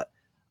side, but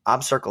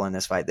I'm circling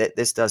this fight.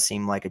 This does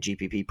seem like a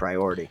GPP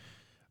priority.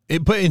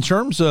 But in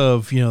terms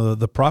of,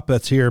 the prop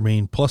bets here, I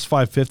mean, plus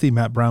 550,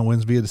 Matt Brown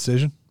wins via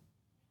decision.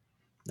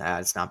 Nah,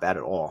 it's not bad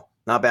at all.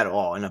 Not bad at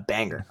all. And a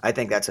banger. I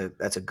think that's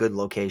a good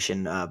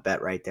location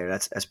bet right there.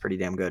 That's pretty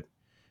damn good.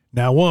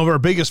 Now, one of our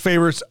biggest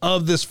favorites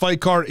of this fight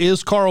card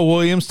is Carl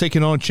Williams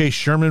taking on Chase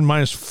Sherman.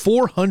 Minus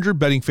 400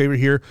 betting favorite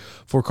here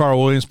for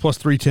Carl Williams. Plus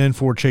 310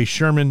 for Chase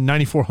Sherman.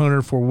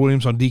 9,400 for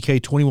Williams on DK.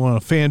 21 on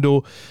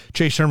FanDuel.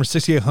 Chase Sherman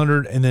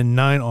 6,800 and then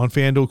 9 on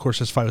FanDuel. Of course,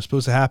 this fight was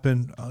supposed to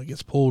happen. It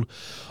gets pulled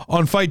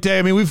on fight day.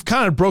 I mean, we've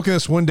kind of broken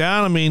this one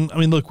down. I mean,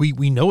 look,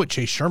 we know what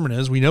Chase Sherman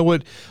is. We know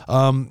what,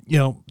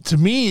 to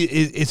me,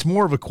 it's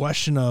more of a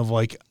question of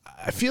like,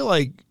 I feel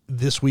like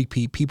this week,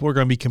 Pete, people are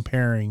going to be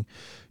comparing.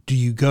 Do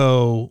you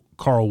go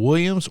Carl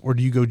Williams or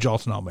do you go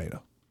Jalton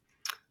Almeida?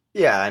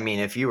 Yeah, I mean,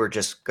 if you were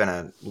just going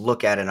to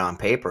look at it on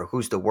paper,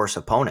 who's the worst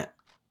opponent?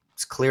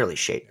 It's clearly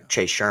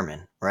Chase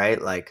Sherman, right?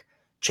 Like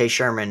Chase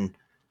Sherman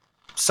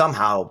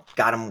somehow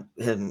got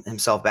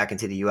himself back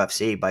into the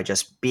UFC by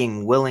just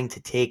being willing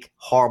to take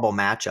horrible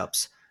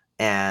matchups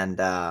and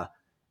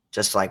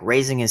just like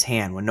raising his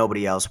hand when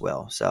nobody else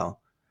will. So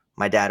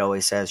my dad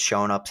always says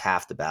showing up's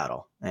half the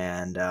battle.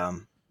 And,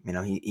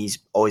 he's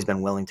always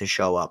been willing to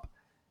show up.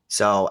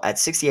 So at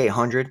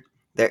 6,800,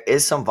 there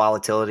is some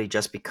volatility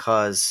just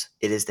because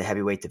it is the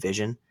heavyweight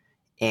division.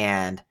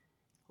 And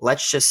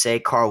let's just say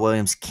Carl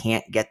Williams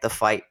can't get the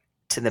fight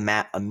to the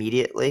mat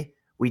immediately.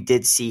 We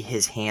did see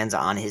his hands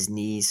on his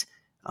knees.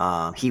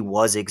 He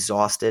was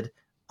exhausted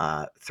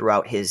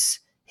throughout his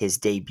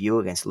debut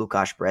against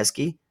Łukasz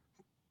Brzeski,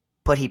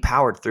 but he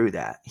powered through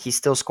that. He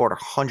still scored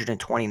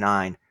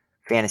 129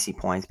 fantasy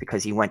points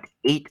because he went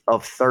 8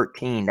 of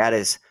 13.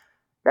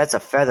 That's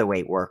a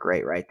featherweight work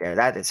rate right there.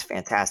 That is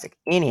fantastic.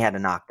 And he had a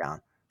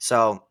knockdown.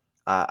 So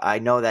I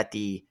know that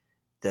the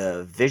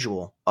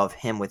visual of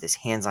him with his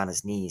hands on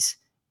his knees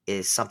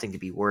is something to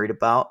be worried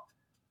about.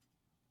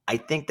 I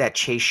think that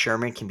Chase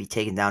Sherman can be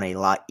taken down a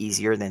lot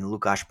easier than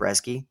Łukasz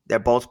Brzeski. They're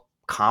both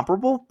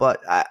comparable, but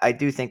I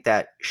do think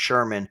that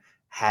Sherman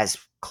has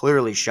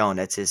clearly shown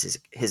that's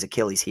his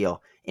Achilles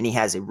heel, and he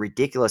has a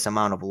ridiculous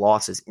amount of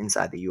losses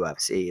inside the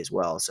UFC as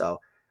well. So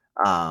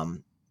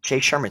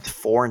Chase Sherman's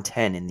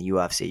 4-10 in the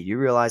UFC. Do you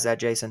realize that,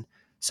 Jason?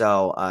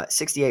 So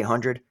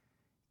 6,800.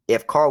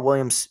 If Carl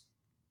Williams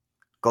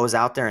goes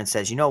out there and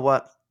says, you know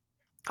what,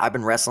 I've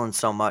been wrestling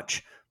so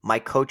much, my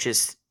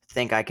coaches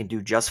think I can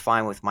do just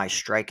fine with my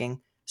striking,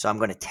 so I'm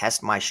going to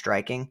test my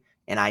striking,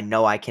 and I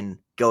know I can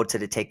go to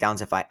the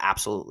takedowns if I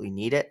absolutely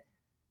need it,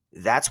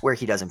 that's where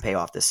he doesn't pay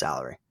off this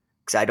salary.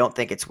 Because I don't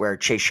think it's where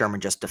Chase Sherman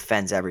just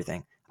defends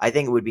everything. I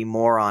think it would be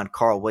more on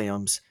Carl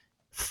Williams'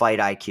 fight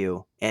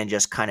IQ and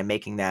just kind of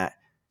making that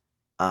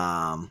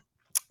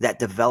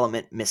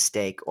development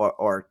mistake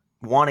or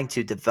wanting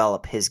to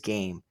develop his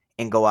game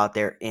and go out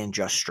there and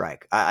just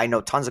strike. I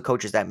know tons of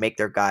coaches that make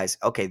their guys,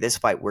 okay, this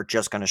fight, we're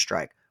just going to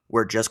strike.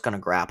 We're just going to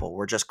grapple.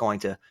 We're just going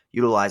to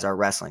utilize our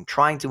wrestling,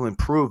 trying to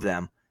improve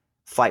them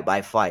fight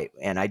by fight.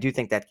 And I do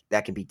think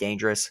that can be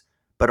dangerous.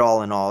 But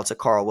all in all, it's a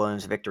Carl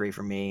Williams victory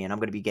for me, and I'm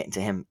going to be getting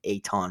to him a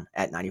ton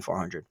at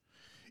 9,400.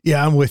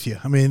 Yeah, I'm with you.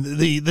 I mean,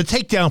 the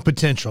takedown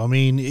potential. I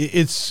mean,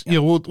 it's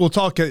we'll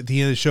talk at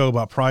the end of the show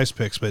about Prize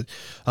Picks, but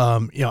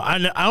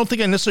I don't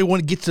think I necessarily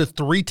want to get to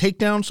 3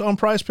 takedowns on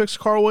Prize Picks,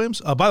 Carl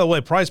Williams. By the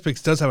way, Prize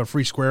Picks does have a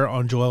free square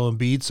on Joel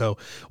Embiid, so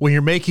when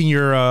you're making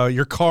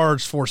your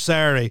cards for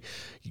Saturday,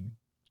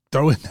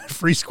 throw in that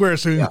free square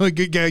so you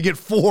get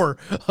 4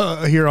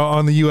 here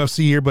on the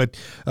UFC here. But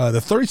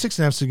the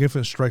 36.5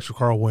 significant strikes for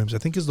Carl Williams, I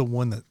think, is the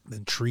one that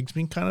intrigues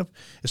me kind of,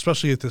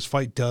 especially if this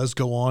fight does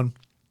go on.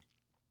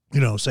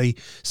 Say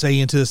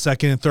into the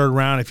second and third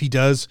round, if he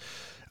does,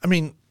 I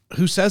mean,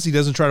 who says he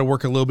doesn't try to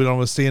work a little bit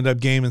on a stand-up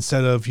game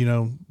instead of,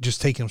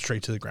 just taking him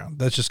straight to the ground?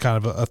 That's just kind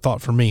of a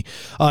thought for me.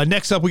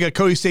 Next up, we got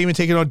Cody Stamann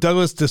taking on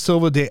Douglas Da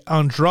Silva de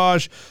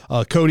Andrade.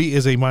 Cody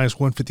is a minus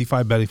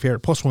 155 betting favorite,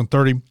 plus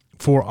 130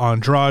 for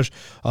Andrade.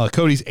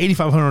 Cody's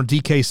 8,500 on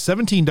DK,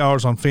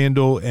 $17 on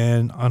FanDuel,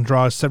 and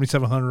Andrade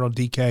 7,700 on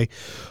DK,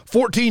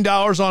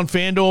 $14 on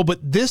FanDuel. But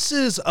this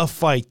is a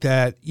fight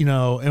that,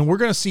 and we're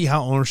going to see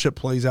how ownership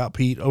plays out,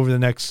 Pete, over the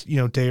next,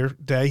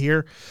 day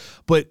here.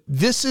 But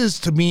this is,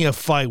 to me, a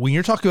fight. When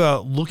you're talking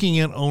about looking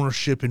at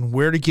ownership and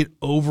where to get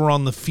over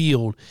on the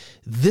field,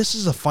 this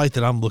is a fight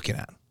that I'm looking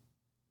at.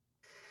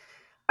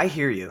 I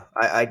hear you.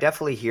 I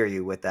definitely hear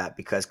you with that,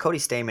 because Cody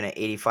Stamann at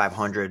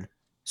 8,500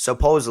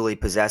 supposedly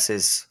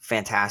possesses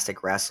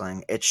fantastic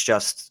wrestling. It's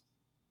just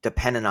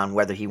dependent on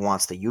whether he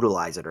wants to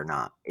utilize it or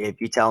not.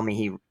 If you tell me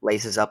he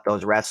laces up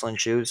those wrestling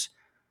shoes,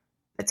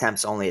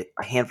 attempts only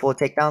a handful of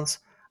takedowns,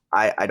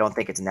 I don't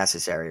think it's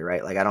necessary,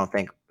 right? Like, I don't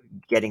think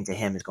getting to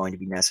him is going to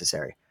be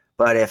necessary.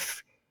 But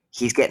if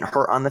he's getting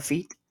hurt on the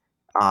feet,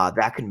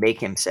 that could make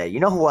him say, you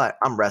know what,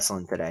 I'm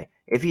wrestling today.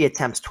 If he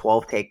attempts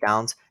 12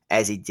 takedowns,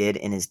 as he did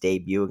in his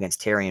debut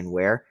against Tyrion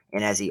Ware,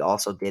 and as he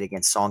also did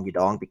against Song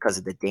Yudong because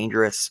of the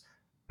dangerous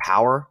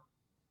power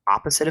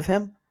opposite of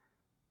him,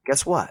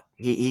 guess what?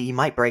 He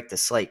might break the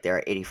slate there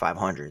at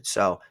 8,500.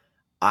 So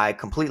I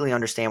completely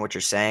understand what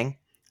you're saying.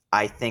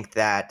 I think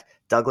that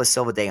Douglas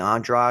Silva de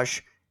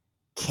Andrade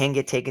can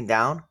get taken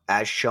down,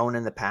 as shown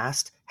in the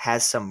past,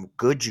 has some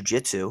good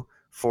jiu-jitsu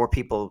for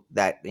people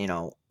that,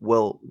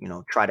 will,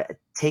 try to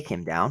take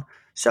him down.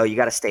 So you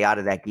got to stay out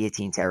of that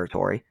guillotine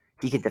territory.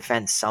 He can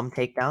defend some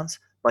takedowns,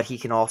 but he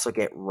can also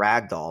get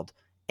ragdolled.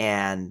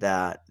 And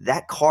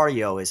that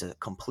cardio is a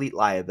complete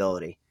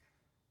liability.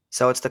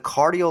 So it's the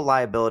cardio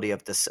liability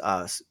of this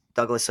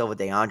Douglas Silva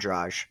de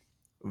Andrade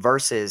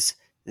versus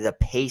the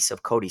pace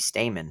of Cody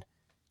Stamann.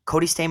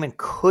 Cody Stamann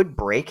could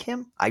break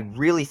him. I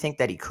really think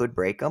that he could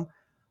break him,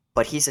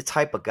 but he's the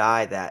type of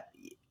guy that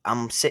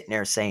I'm sitting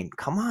there saying,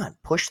 come on,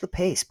 push the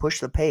pace, push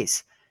the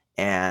pace.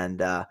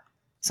 And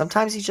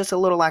sometimes he's just a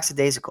little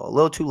lackadaisical, a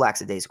little too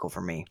lackadaisical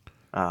for me.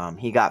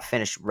 He got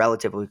finished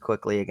relatively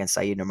quickly against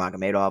Said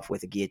Nurmagomedov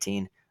with a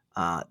guillotine.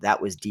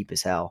 That was deep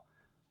as hell.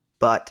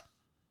 But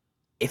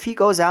if he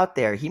goes out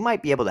there, he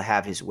might be able to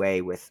have his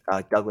way with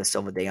Douglas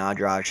Silva de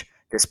Andrade,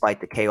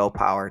 despite the KO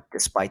power,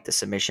 despite the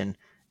submission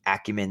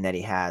acumen that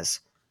he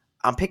has.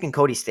 I'm picking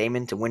Cody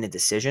Stamann to win a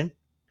decision,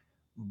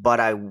 but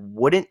I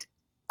wouldn't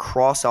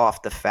cross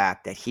off the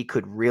fact that he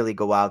could really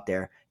go out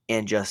there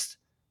and just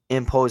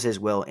impose his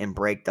will and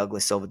break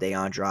Douglas Silva de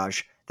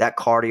Andrade. That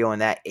cardio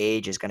and that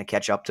age is going to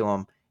catch up to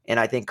him, and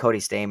I think Cody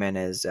Stamann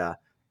is. I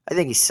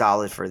think he's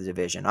solid for the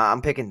division.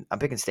 I'm picking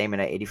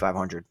Stamann at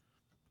 8,500.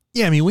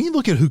 Yeah, I mean, when you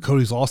look at who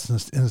Cody's lost in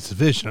this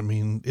division, I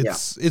mean,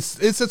 it's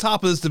the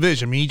top of this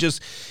division. I mean,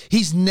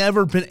 he's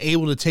never been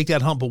able to take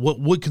that hump. But what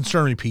would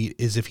concern me, Pete,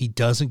 is if he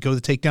doesn't go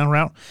the takedown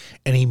route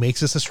and he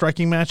makes this a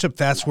striking matchup.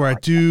 That's where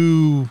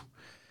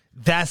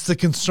that's the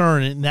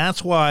concern, and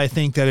that's why I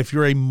think that if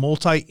you're a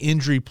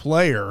multi-injury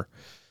player,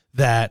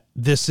 that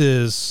this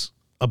is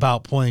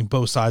about playing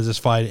both sides of this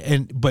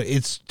fight. But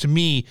to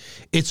me,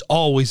 it's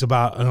always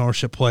about an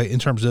ownership play in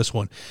terms of this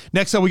one.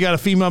 Next up, we got a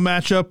female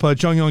matchup.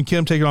 Jung Yeon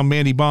Kim taking on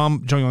Mandy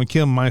Baum. Jung Yeon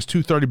Kim minus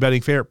 230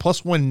 betting favorite,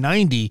 plus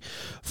 190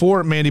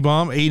 for Mandy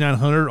Baum,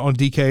 8,900 on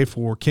DK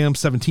for Kim,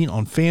 17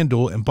 on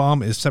FanDuel, and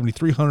Baum is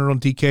 7,300 on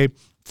DK,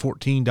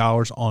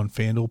 $14 on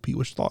FanDuel. Pete,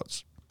 what's your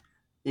thoughts?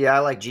 Yeah, I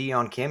like Ji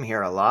Yeon Kim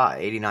here a lot,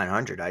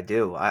 8,900. I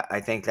do. I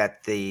think that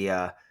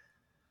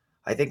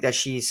I think that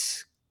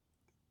she's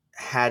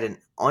had an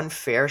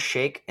unfair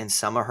shake in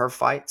some of her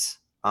fights,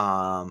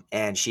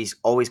 and she's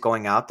always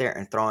going out there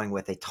and throwing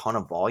with a ton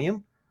of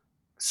volume.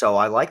 So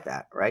I like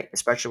that, right?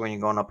 Especially when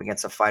you're going up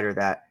against a fighter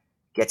that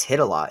gets hit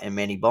a lot in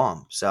Manny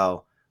Baum.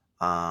 So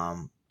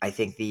I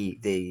think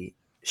the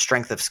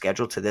strength of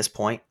schedule to this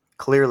point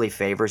clearly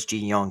favors Ji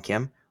Yeon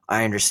Kim.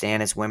 I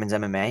understand it's women's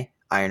MMA.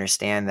 I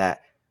understand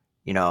that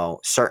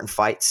certain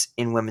fights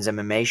in women's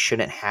MMA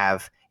shouldn't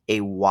have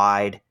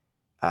wide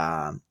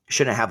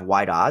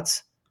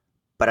odds.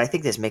 But I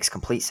think this makes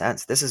complete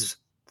sense. This is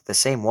the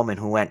same woman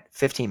who went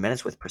 15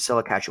 minutes with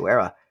Priscilla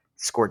Cachoeira,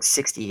 scored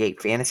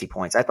 68 fantasy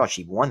points. I thought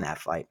she won that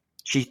fight.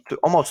 She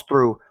almost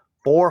threw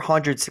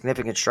 400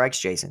 significant strikes,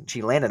 Jason.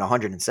 She landed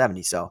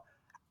 170, so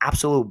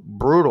absolute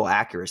brutal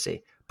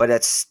accuracy. But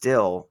that's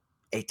still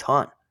a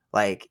ton.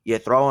 Like, you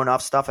throw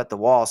enough stuff at the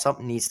wall,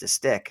 something needs to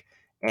stick.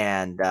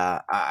 And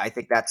I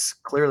think that's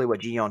clearly what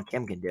Ji Yeon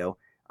Kim can do.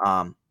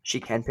 She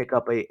can pick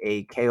up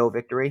a KO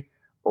victory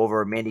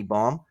over Mandy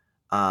Baum.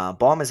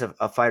 Baum is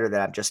a fighter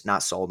that I'm just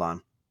not sold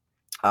on.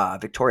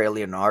 Victoria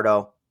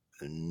Leonardo,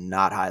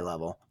 not high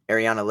level.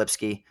 Ariana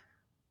Lipsky,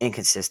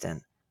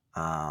 inconsistent.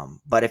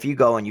 But if you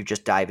go and you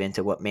just dive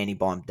into what Mandy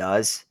Baum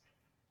does,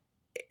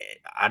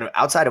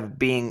 outside of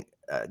being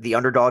the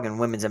underdog in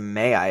women's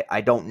MMA,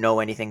 I don't know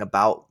anything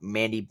about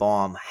Mandy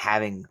Baum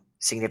having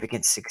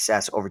significant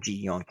success over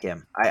Ji Yeon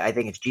Kim. I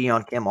think it's Ji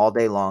Yeon Kim all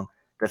day long.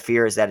 The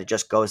fear is that it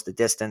just goes the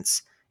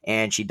distance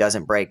and she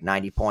doesn't break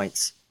 90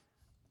 points.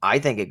 I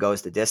think it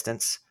goes the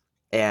distance.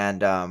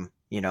 And,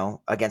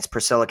 against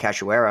Priscilla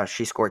Cachoeira,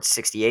 she scored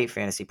 68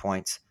 fantasy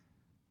points.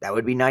 That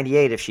would be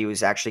 98 if she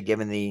was actually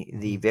given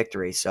the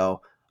victory.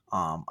 So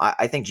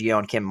I think Ji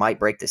Yeon Kim might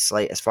break this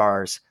slate as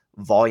far as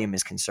volume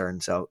is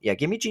concerned. So, yeah,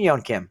 give me Ji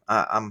Yeon Kim.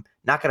 I'm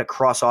not going to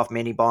cross off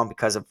Mandy Baum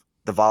because of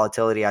the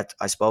volatility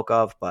I spoke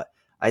of, but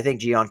I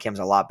think Ji Yeon Kim's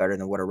a lot better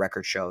than what her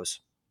record shows.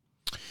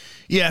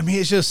 Yeah, I mean,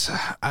 it's just,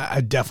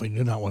 I definitely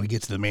do not want to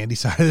get to the Mandy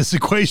side of this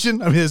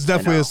equation. I mean, it's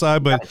definitely a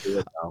side, but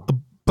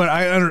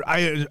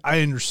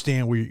I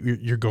understand where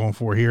you're going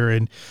for here.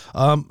 And,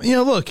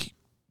 look,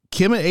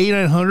 Kim at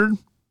 8,900,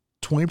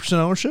 20%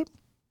 ownership.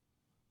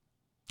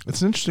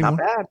 It's an interesting one.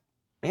 Not bad.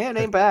 Yeah, it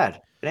ain't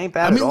bad. It ain't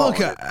bad. I mean, at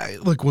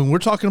all. look, when we're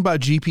talking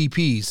about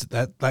GPPs,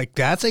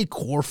 that's a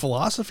core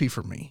philosophy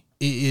for me.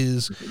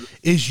 Is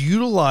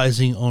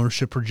utilizing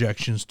ownership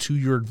projections to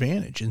your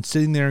advantage and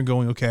sitting there and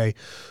going, okay,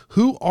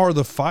 who are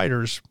the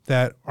fighters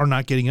that are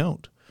not getting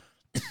owned?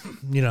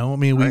 I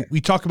mean, we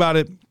talk about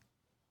it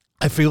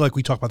I feel like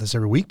we talk about this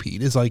every week,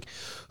 Pete. It's like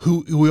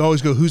who we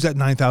always go, who's that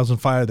 9,000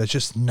 fighter that's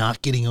just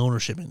not getting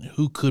ownership, and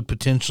who could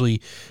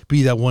potentially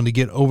be that one to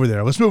get over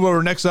there. Let's move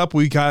over. Next up,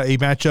 we got a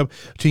matchup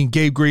between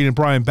Gabe Green and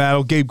Brian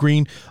Battle. Gabe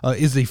Green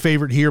is the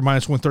favorite here,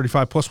 minus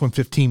 135, plus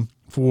 115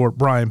 for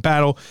Brian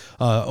Battle.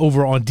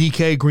 Over on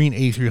DK, Green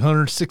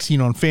 8,300,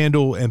 16 on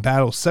FanDuel, and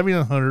Battle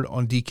 7,900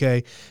 on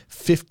DK,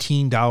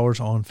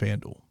 $15 on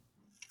FanDuel.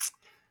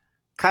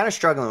 Kind of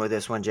struggling with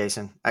this one,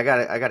 Jason. I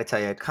gotta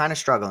tell you, kind of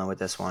struggling with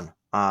this one.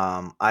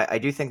 I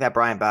do think that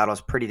Brian Battle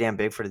is pretty damn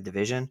big for the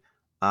division.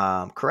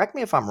 Correct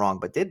me if I'm wrong,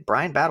 but did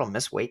Brian Battle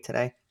miss weight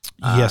today?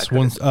 Yes,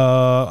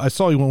 I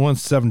saw he went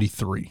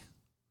 173.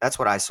 That's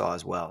what I saw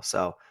as well.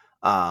 So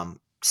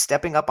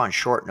stepping up on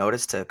short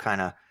notice to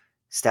kind of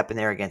step in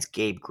there against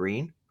Gabe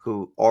Green,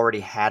 who already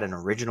had an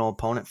original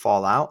opponent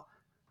fall out.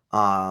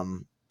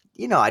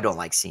 I don't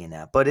like seeing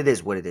that, but it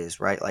is what it is,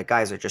 right? Like,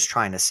 guys are just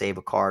trying to save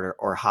a card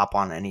or hop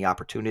on any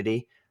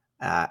opportunity.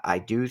 I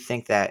do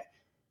think that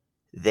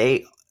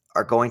they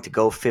are going to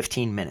go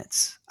 15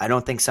 minutes. I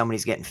don't think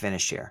somebody's getting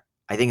finished here.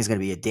 I think it's going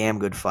to be a damn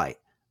good fight.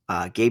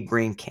 Gabe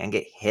Green can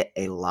get hit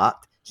a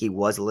lot. He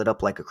was lit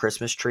up like a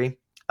Christmas tree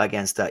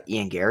against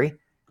Ian Gary.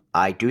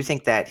 I do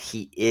think that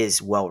he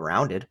is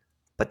well-rounded,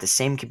 but the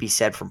same could be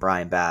said for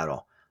Brian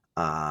Battle.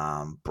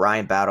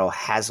 Brian Battle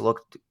has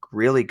looked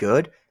really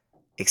good,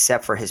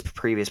 except for his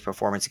previous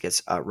performance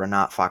against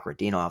Renat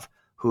Fakhretdinov,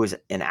 who is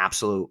an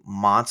absolute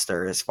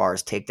monster as far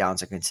as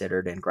takedowns are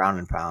considered and ground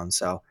and pound.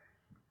 So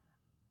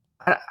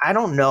I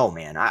don't know,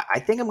 man. I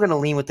think I'm going to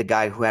lean with the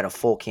guy who had a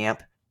full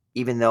camp,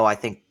 even though I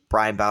think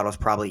Brian Battle's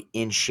probably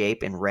in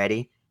shape and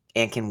ready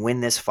and can win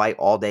this fight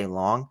all day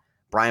long.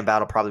 Brian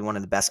Battle probably one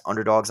of the best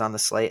underdogs on the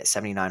slate at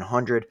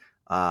 7,900.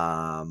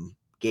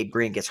 Gabe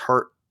Green gets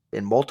hurt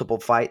in multiple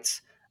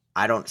fights.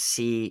 I don't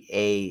see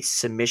a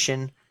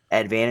submission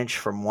advantage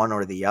from one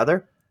or the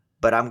other,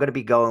 but I'm going to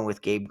be going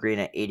with Gabe Green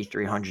at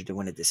 8,300 to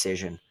win a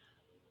decision.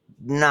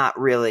 Not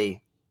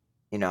really,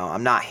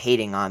 I'm not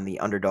hating on the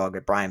underdog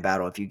at Brian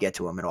Battle if you get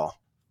to him at all.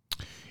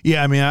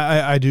 Yeah, I mean,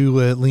 I do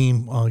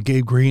lean on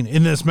Gabe Green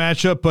in this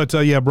matchup, but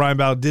Brian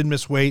Battle did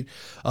miss weight,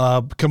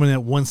 coming in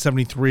at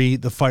 173.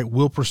 The fight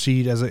will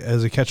proceed as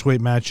a catchweight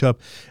matchup,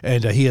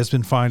 and he has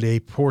been fined a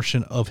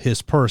portion of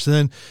his purse. And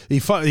then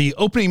the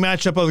opening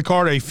matchup of the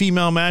card, a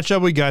female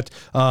matchup, we got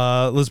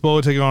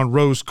Lisboa taking on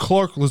Rose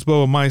Clark.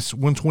 Lisboa minus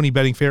 120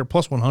 betting favorite,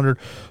 plus 100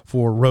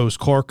 for Rose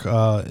Clark.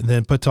 And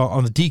then put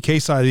on the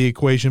DK side of the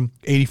equation,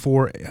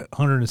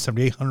 8,400 and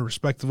 7,800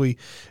 respectively,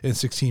 and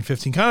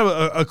 16-15. Kind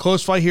of a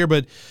close fight here,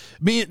 but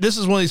this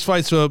is one of these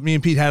fights me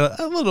and Pete had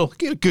a little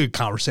good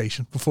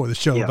conversation before the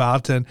show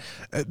about. And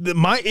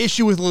my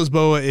issue with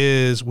Lisboa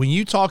is when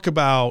you talk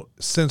about,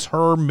 since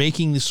her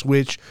making the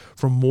switch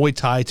from Muay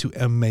Thai to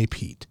MMA,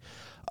 Pete,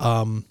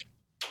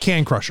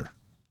 can crush her.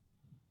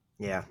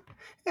 Yeah.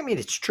 I mean,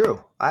 it's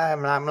true.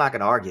 I'm not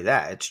going to argue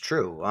that. It's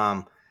true.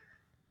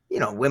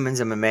 Women's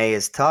MMA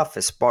is tough,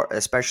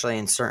 especially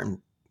in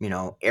certain,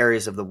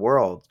 areas of the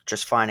world,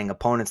 just finding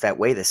opponents that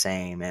weigh the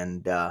same.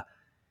 And,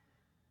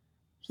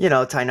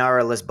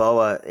 Tainara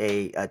Lisboa,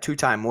 a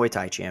two-time Muay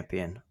Thai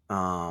champion,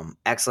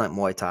 excellent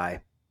Muay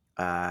Thai.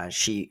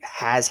 She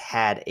has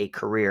had a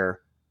career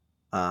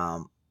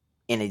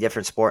in a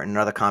different sport, in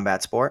another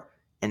combat sport,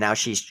 and now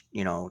she's,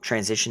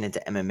 transitioned into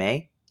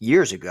MMA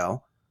years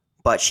ago.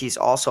 But she's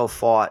also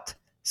fought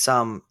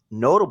some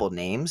notable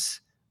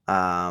names,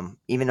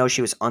 even though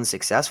she was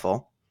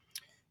unsuccessful.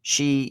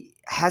 She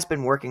has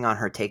been working on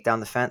her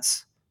takedown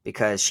defense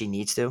because she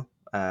needs to,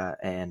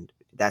 and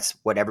that's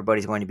what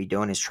everybody's going to be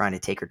doing, is trying to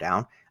take her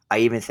down. I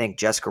even think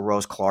Jessica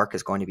Rose Clark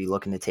is going to be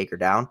looking to take her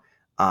down,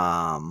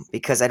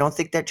 because I don't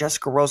think that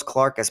Jessica Rose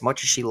Clark, as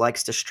much as she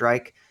likes to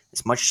strike,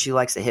 as much as she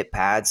likes to hit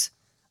pads,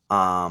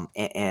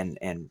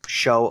 and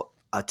show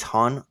a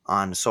ton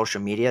on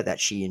social media that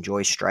she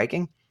enjoys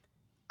striking,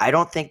 I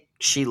don't think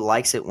she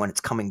likes it when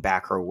it's coming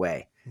back her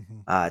way.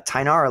 Mm-hmm.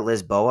 Tainara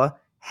Lisboa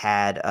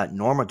had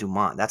Norma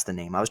Dumont. That's the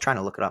name. I was trying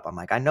to look it up. I'm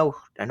like, I know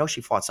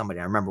she fought somebody.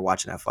 I remember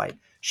watching that fight.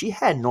 She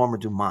had Norma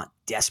Dumont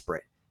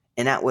desperate,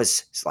 and that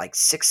was like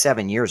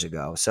 6-7 years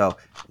ago. So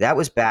that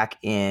was back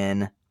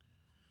in.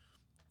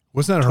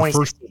 Wasn't that her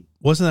first?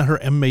 Wasn't that her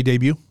MMA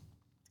debut?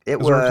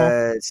 It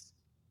was.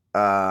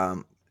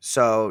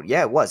 So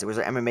yeah, it was. It was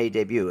her MMA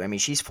debut. I mean,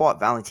 she's fought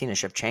Valentina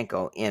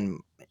Shevchenko in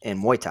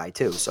Muay Thai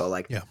too. So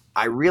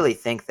I really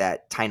think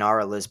that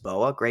Tainara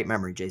Lisboa, great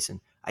memory,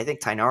 Jason. I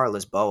think Tainara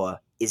Lisboa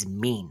is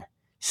mean.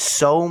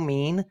 So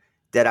mean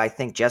that I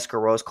think Jessica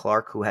Rose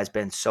Clark, who has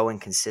been so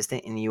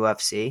inconsistent in the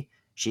UFC,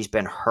 she's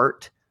been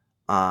hurt.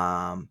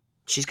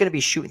 She's going to be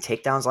shooting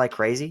takedowns like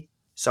crazy.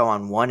 So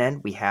on one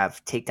end, we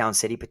have takedown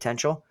city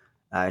potential.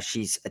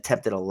 She's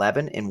attempted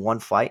 11 in one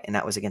fight, and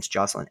that was against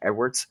Jocelyn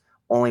Edwards.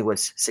 Only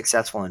was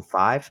successful in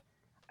 5.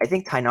 I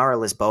think Tainara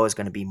Lisboa is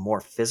going to be more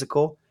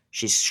physical.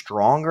 She's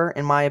stronger,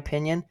 in my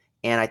opinion,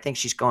 and I think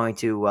she's going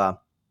to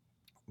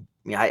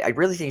I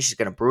really think she's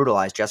going to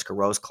brutalize Jessica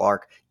Rose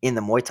Clark in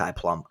the Muay Thai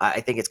plum.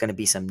 I think it's going to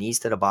be some knees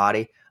to the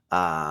body,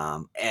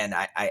 and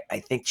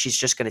I think she's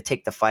just going to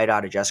take the fight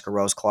out of Jessica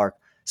Rose Clark.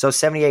 So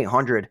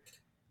 7,800,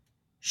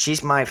 She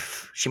might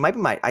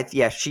be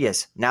yeah, she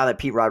is. Now that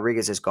Pete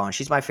Rodriguez is gone,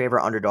 she's my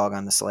favorite underdog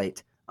on the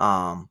slate.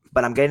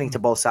 But I'm getting to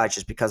both sides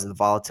just because of the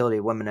volatility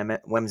of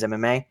women's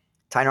MMA.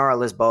 Tainara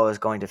Lisboa is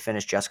going to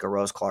finish Jessica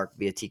Rose Clark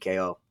via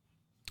TKO.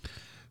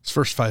 It's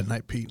first fight of the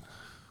night, Pete.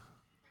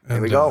 And,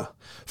 here we go.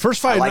 First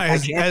fight of the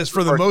night has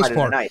for the most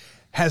part,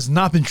 has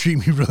not been treating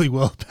me really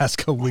well the past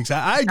couple weeks.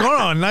 I'd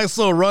gone on a nice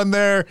little run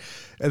there.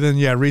 And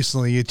then,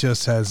 recently it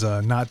just has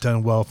not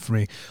done well for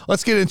me.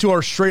 Let's get into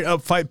our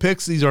straight-up fight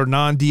picks. These are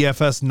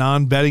non-DFS,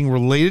 non-betting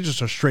related,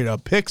 just our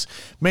straight-up picks.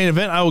 Main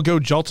event, I will go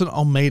Jailton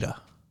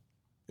Almeida.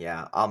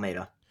 Yeah,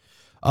 Almeida.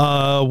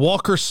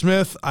 Walker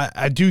Smith,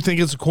 I do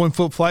think it's a coin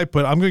flip fight,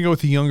 but I'm going to go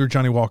with the younger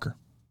Johnny Walker.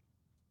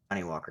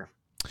 Johnny Walker.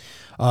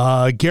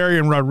 Gary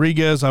and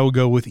Rodriguez, I will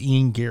go with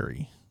Ian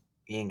Gary.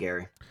 Ian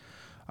Gary.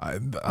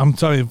 I'm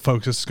telling you,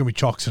 folks, this is going to be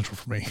chalk central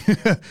for me.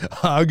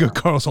 I'll go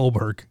Carlos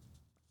Olberg.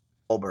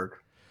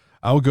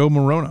 I'll go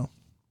Morono.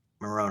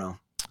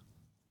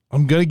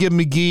 I'm going to give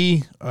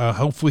McGee.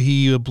 Hopefully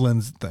he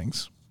blends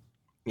things.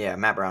 Yeah,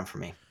 Matt Brown for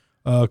me.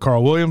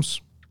 Carl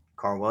Williams.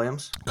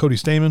 Cody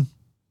Stamen.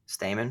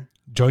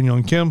 Jung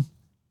Young Kim.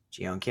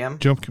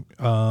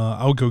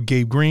 I'll go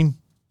Gabe Green.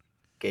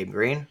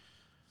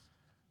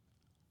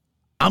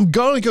 I'm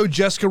going to go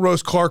Jessica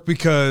Rose Clark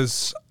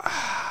because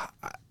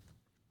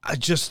I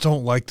just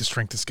don't like the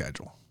strength of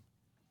schedule.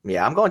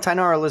 Yeah, I'm going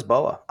Tainara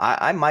Lisboa.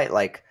 I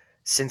might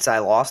since I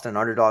lost an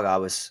underdog, I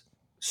was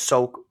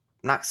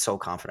not so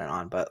confident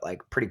on, but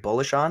pretty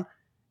bullish on.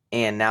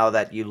 And now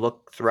that you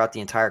look throughout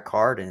the entire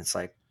card and it's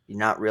you're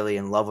not really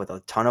in love with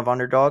a ton of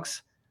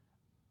underdogs,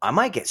 I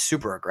might get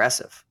super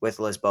aggressive with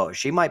Lisboa.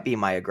 She might be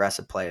my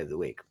aggressive play of the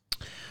week.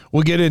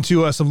 We'll get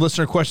into some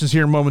listener questions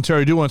here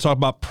momentarily. I do want to talk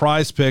about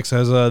Prize Picks,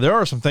 as there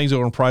are some things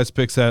over in Prize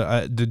Picks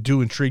that do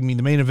intrigue me.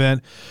 The main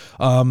event,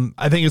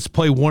 I think it's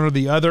play one or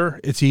the other.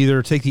 It's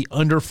either take the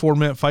under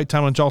 4-minute fight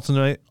time on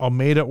Jailton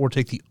Almeida or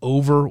take the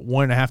over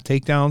 1.5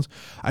 takedowns.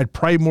 I'd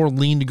probably more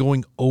lean to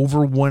going over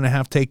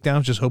 1.5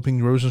 takedowns, just hoping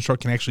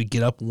Rosenstruck can actually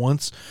get up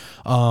once.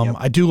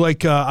 I do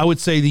like, I would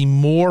say the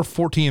more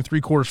 14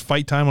 3/4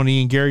 fight time on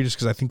Ian Gary, just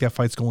because I think that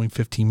fight's going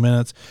 15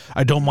 minutes.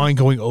 I don't mind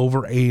going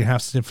over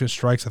 8.5 significant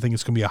strikes. I think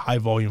it's going to be a high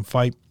volume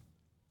fight.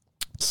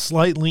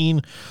 Slight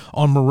lean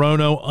on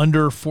Morono,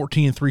 under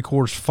 14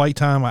 3/4 fight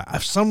time. For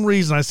some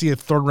reason, I see a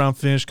third round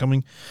finish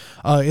coming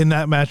in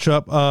that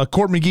matchup.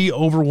 Court McGee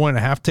over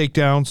 1.5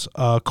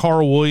 takedowns.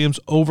 Carl Williams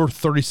over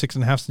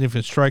 36.5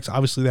 significant strikes.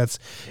 Obviously, that's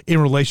in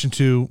relation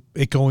to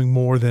it going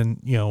more than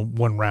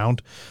one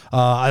round.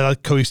 I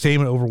like Cody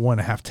Stamen over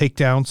 1.5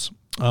 takedowns.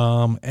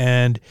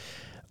 And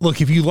look,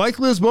 if you like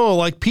Lisboa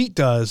like Pete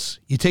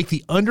does, you take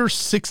the under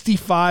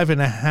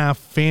 65.5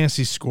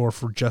 fantasy score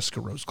for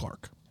Jessica Rose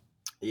Clark.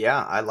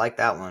 Yeah, I like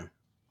that one.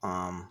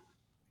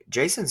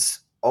 Jason's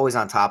always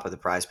on top of the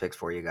Prize Picks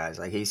for you guys.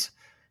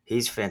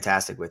 He's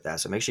fantastic with that.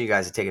 So make sure you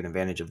guys are taking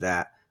advantage of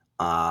that.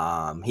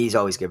 He's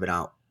always giving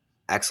out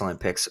excellent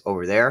picks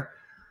over there.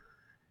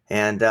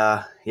 And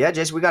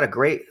Jason, we got a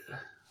great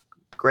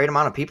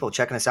amount of people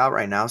checking us out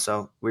right now.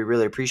 So we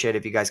really appreciate it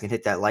if you guys can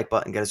hit that like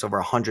button, get us over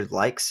 100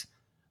 likes.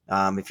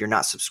 If you're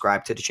not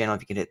subscribed to the channel,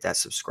 if you can hit that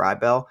subscribe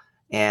bell.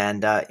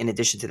 And in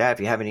addition to that, if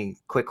you have any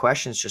quick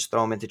questions, just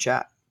throw them into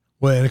chat.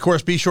 Well, and of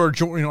course, be sure to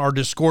join our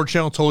Discord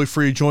channel, totally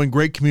free to join.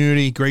 Great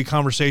community, great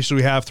conversations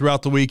we have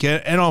throughout the week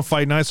and on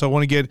fight night. So I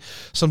want to get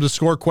some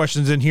Discord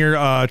questions in here.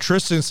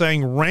 Tristan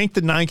saying, rank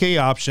the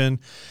 9K option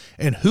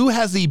and who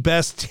has the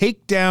best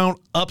takedown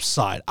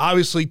upside?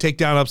 Obviously,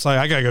 takedown upside,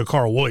 I got to go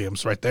Carl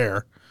Williams right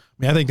there.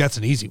 I think that's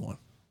an easy one.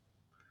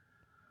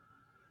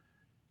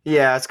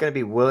 Yeah, it's going to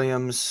be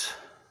Williams.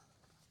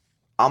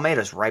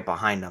 Almeida's right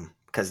behind him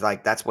because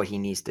that's what he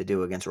needs to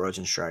do against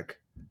Rosenstruck.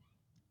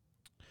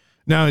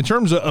 Now, in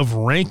terms of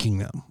ranking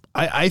them,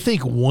 I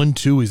think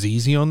 1-2 is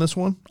easy on this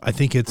one. I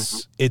think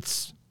it's a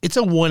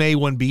 1A,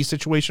 1B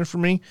situation for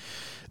me.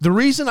 The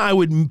reason I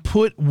would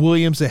put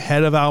Williams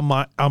ahead of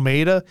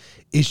Almeida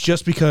is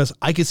just because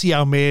I could see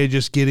Almeida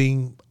just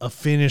getting a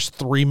finish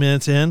 3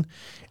 minutes in,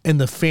 and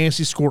the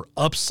fantasy score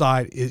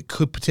upside, it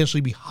could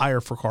potentially be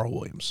higher for Carl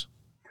Williams.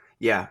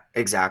 Yeah,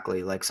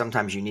 exactly.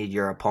 Sometimes you need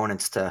your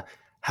opponents to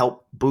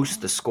help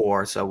boost the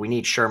score. So we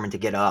need Sherman to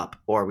get up,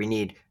 or we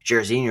need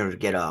Jairzinho to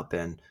get up.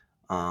 And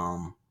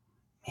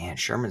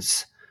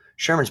Sherman's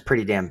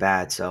pretty damn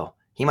bad. So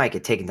he might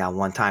get taken down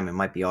one time. It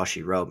might be all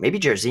she wrote. Maybe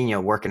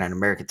Jairzinho, working at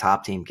American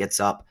Top Team, gets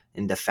up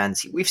and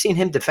defends. We've seen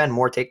him defend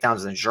more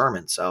takedowns than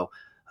Sherman. So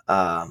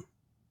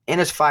in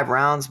his 5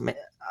 rounds,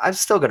 I'm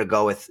still going to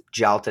go with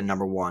Jailton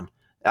number 1.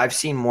 I've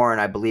seen more,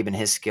 and I believe in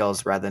his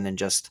skills rather than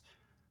just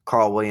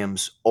Carl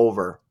Williams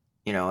over.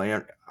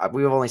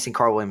 We've only seen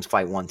Carl Williams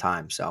fight one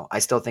time, so I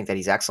still think that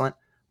he's excellent.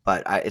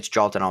 But it's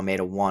Jailton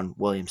Almeida 1,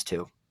 Williams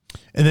 2.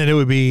 And then it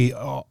would be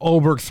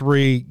Olberg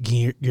 3,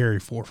 Gary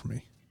 4 for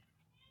me.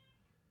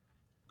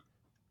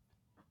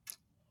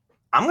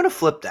 I'm going to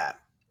flip that.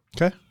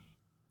 Okay.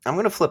 I'm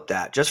going to flip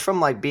that just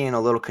from being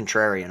a little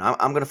contrarian.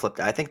 I'm going to flip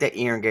that. I think that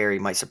Ian Gary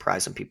might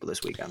surprise some people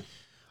this weekend.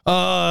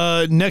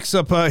 Next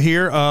up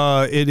here,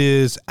 it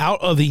is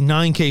out of the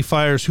 9K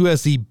fighters, who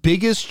has the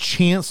biggest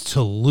chance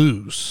to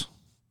lose?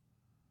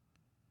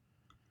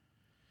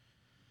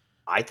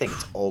 I think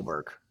it's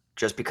Olberg,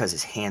 just because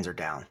his hands are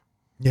down.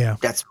 Yeah.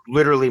 That's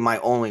literally my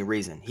only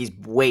reason. He's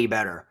way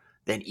better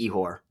than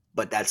Ihor,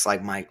 but that's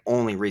like my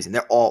only reason.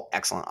 They're all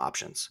excellent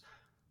options.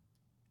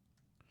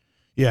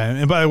 Yeah,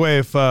 and by the way,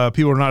 if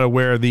people are not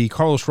aware, the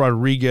Carlos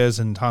Rodriguez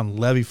and Tom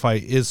Levy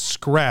fight is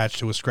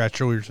scratched. It was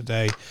scratched earlier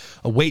today.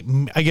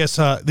 I guess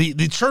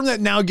the term that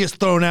now gets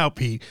thrown out,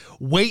 Pete,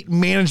 weight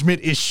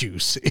management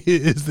issues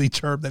is the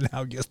term that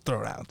now gets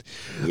thrown out.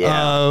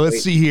 Yeah.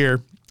 Let's see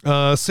here.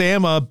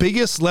 Sam,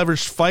 biggest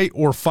leveraged fight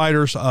or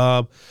fighters?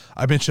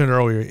 I mentioned it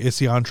earlier. It's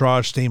the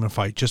Andrade Stamen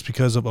fight, just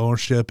because of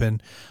ownership,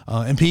 and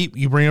Pete,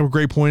 you bring up a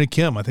great point. Of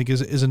Kim, I think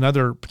is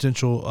another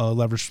potential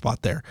leverage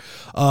spot there.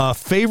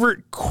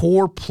 Favorite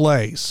core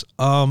plays.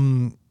 I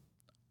mean,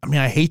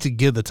 I hate to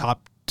give the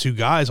top two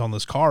guys on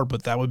this card,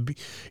 but that would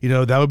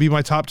be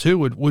my top two.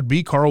 Would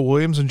be Carl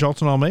Williams and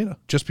Jolton Almeida,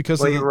 just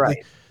because of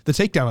the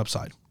takedown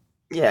upside.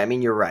 Yeah, I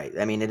mean, you're right.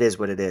 I mean, it is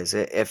what it is.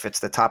 If it's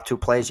the top two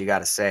plays, you got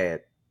to say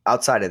it.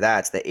 Outside of that,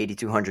 it's the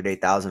 8,200,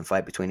 8,000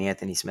 fight between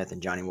Anthony Smith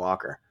and Johnny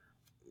Walker.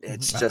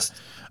 It's just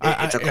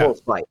it's a close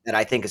fight that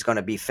I think is going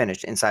to be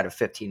finished inside of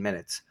 15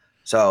 minutes.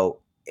 So,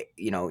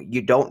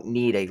 you don't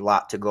need a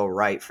lot to go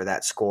right for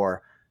that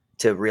score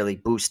to really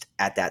boost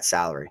at that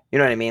salary. You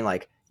know what I mean?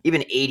 Like,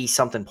 even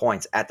 80-something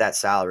points at that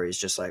salary is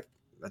just like,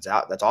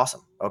 that's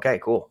awesome. Okay,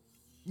 cool.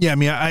 Yeah, I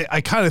mean,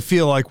 I kind of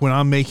feel like when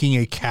I'm making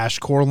a cash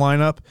core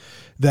lineup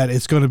that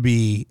it's going to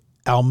be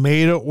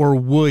Almeida or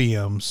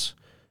Williams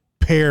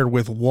paired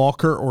with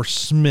Walker or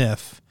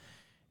Smith,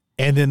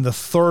 and then the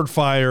third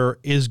fighter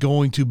is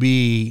going to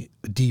be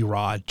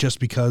D-Rod, just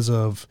because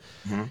of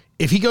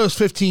if he goes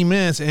 15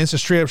 minutes and it's a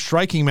straight up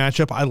striking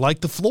matchup, I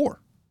like the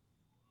floor.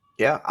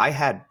 Yeah, I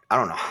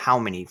don't know how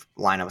many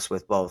lineups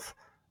with both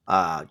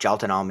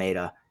Jolton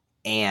Almeida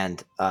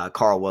and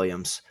Carl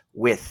Williams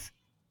with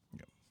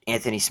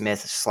Anthony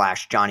Smith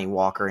 / Johnny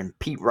Walker and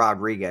Pete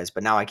Rodriguez,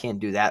 but now I can't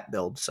do that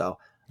build, so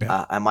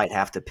I might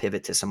have to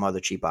pivot to some other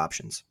cheap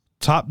options.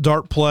 Top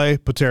dart play,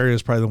 Pateria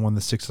is probably the one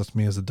that sticks out to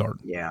me as a dart.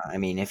 Yeah, I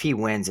mean, if he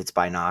wins, it's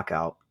by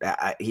knockout.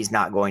 He's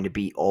not going to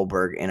beat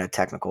Olberg in a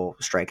technical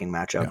striking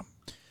matchup. Yeah.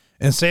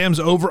 And Sam's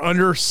over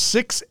under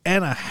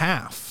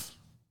 6.5.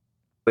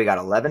 We got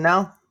 11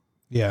 now?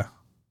 Yeah.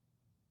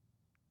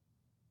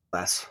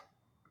 Less.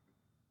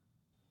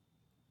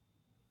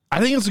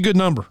 I think it's a good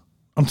number.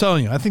 I'm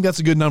telling you, I think that's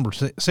a good number.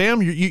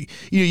 Sam,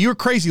 you were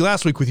crazy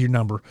last week with your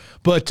number,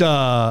 but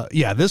I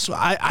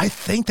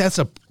think that's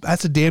a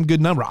damn good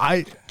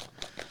number.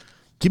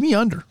 Give me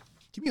under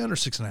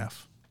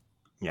 6.5.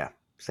 Yeah,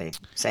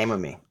 same with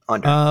me.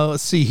 Under.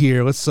 Let's see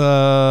here. Let's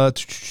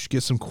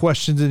get some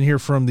questions in here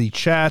from the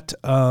chat.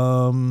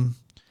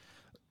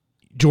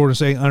 Jordan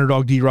saying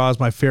underdog D-Rod is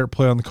my favorite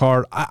play on the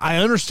card. I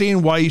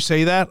understand why you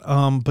say that,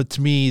 but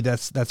to me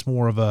that's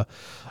more of a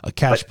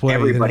cash play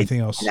than anything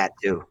else. That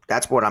too.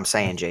 That's what I'm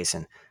saying,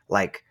 Jason.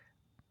 Like,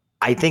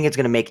 I think it's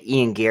going to make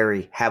Ian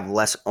Gary have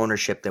less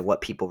ownership than what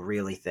people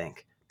really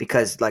think,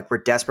 because like we're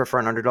desperate for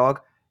an underdog.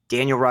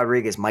 Daniel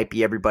Rodriguez might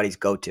be everybody's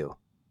go-to,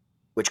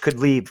 which could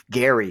leave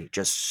Gary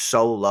just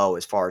so low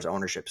as far as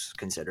ownership's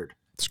considered.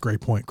 It's a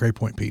great point. Great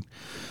point, Pete.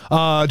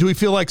 Do we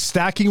feel like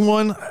stacking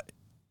one?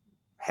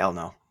 Hell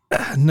no.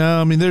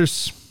 No, I mean,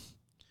 there's,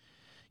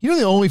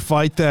 the only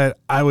fight that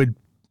I'm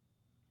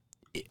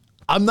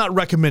not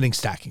recommending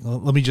stacking.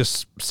 Let me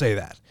just say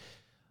that.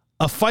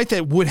 A fight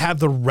that would have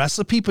the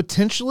recipe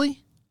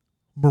potentially,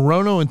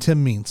 Morono and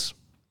Tim Means.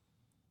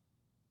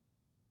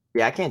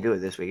 Yeah, I can't do it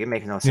this week. It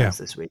makes no sense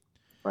this week.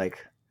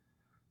 Like,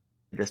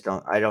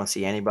 I don't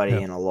see anybody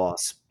in a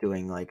loss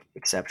doing like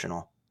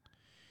exceptional.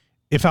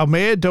 If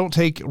Almeida don't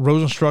take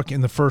Rosenstruck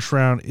in the first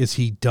round, is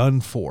he done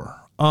for?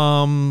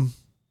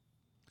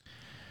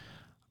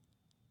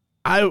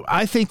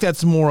 I think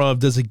that's more of,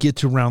 does it get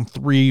to round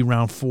 3,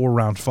 round 4,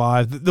 round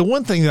 5? The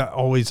one thing that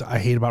I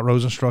hate about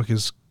Rosenstruck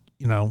is,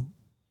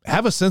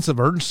 have a sense of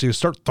urgency to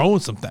start throwing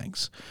some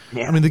things.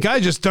 Yeah. I mean, the guy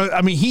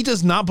he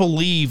does not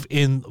believe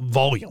in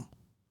volume.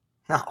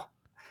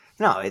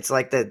 No, it's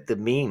like the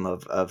meme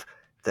of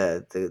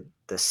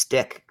the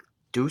stick,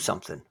 do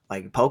something,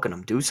 like poking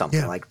him, do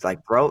something, like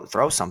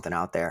throw something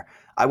out there.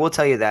 I will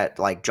tell you that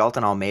like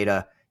Jolton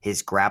Almeida,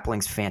 his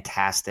grappling's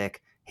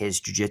fantastic. His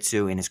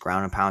jiu-jitsu and his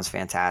ground and pound is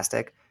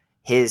fantastic.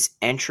 His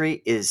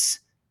entry is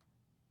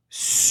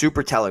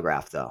super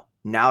telegraphed, though.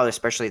 Now,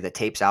 especially the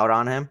tape's out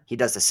on him, he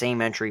does the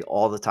same entry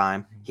all the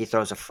time. He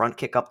throws a front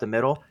kick up the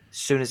middle. As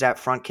soon as that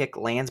front kick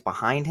lands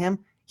behind him,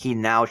 he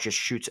now just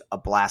shoots a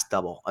blast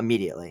double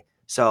immediately.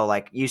 So,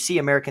 like, you see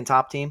American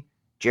Top Team,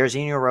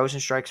 Jairzinho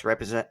Rosenstruck's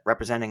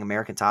representing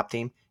American Top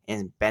Team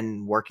and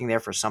been working there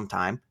for some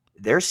time.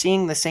 They're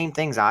seeing the same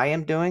things I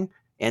am doing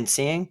and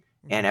seeing,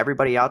 and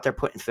everybody out there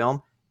putting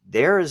film.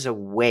 There is a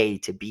way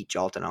to beat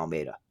Jolton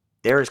Almeida.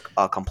 There is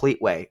a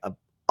complete way. A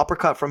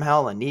uppercut from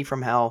hell, a knee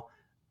from hell,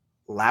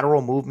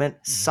 lateral movement,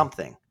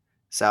 something.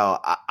 So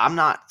I'm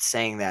not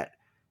saying that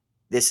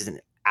this is an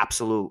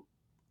absolute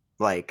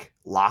like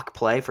lock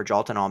play for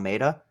Jalton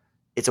Almeida,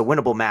 it's a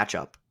winnable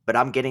matchup. But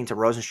I'm getting to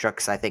Rosenstruck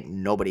because I think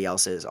nobody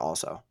else is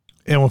also.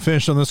 And we'll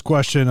finish on this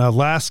question.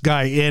 Last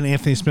guy in,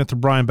 Anthony Smith or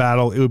Brian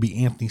Battle, it would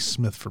be Anthony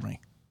Smith for me.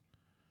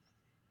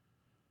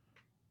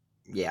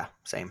 Yeah,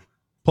 same.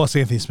 Plus,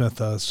 Anthony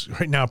Smith is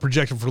right now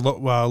projected for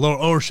lower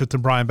ownership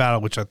than Brian Battle,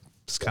 which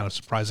is kind of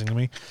surprising to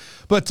me.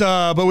 But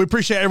we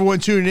appreciate everyone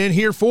tuning in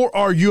here for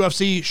our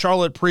UFC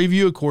Charlotte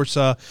preview. Of course,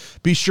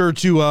 be sure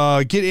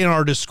to get in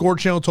our Discord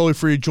channel. Totally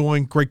free to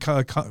join. Great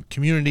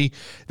community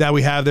that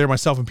we have there.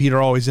 Myself and Pete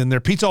are always in there.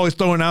 Pete's always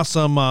throwing out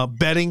some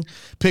betting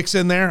picks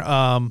in there.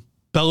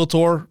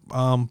 Bellator,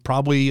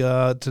 probably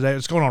today.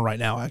 It's going on right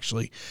now,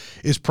 actually.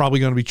 Is probably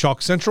going to be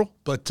Chalk Central.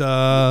 But,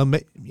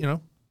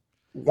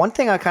 One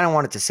thing I kind of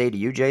wanted to say to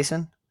you,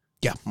 Jason,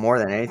 more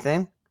than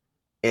anything,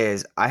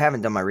 is I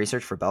haven't done my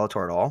research for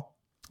Bellator at all.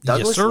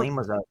 Douglas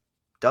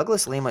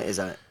Lima is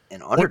an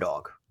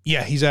underdog.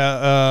 Yeah, he's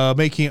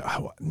making.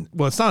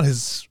 Well, it's not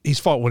his. He's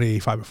fought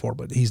 185 before,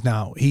 but he's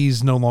no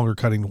longer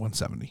cutting to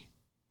 170.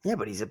 Yeah,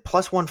 but he's a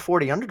plus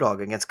 140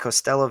 underdog against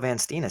Costello Van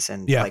Steenis,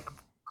 and like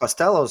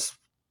Costello's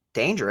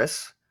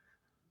dangerous,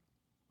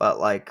 but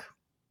like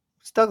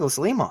it's Douglas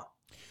Lima.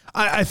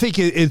 I think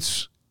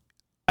it's.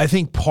 I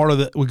think part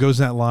of what goes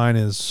in that line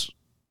is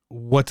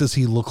what does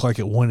he look like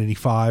at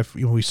 185?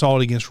 We saw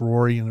it against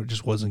Rory, and it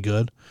just wasn't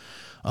good.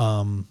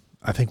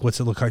 I think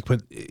what's it look like?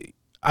 But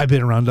I've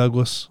been around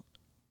Douglas.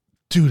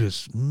 Dude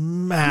is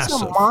massive.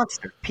 He's a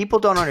monster. People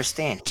don't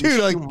understand.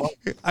 Dude,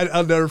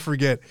 I'll never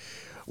forget.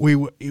 We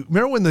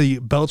remember when the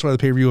Bellator had the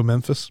pay-per-view in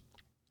Memphis?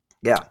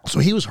 Yeah. So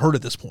he was hurt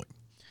at this point.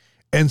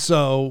 And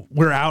so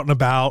we're out and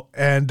about,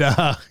 and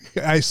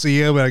I see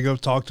him, and I go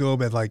talk to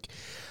him, and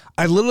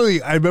I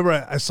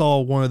remember I saw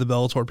one of the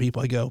Bellator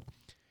people. I go,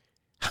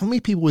 how many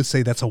people would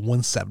say that's a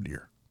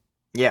 170er?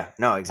 Yeah,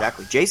 no,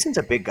 exactly. Jason's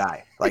a big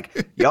guy.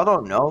 Y'all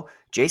don't know,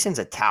 Jason's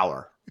a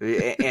tower.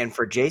 And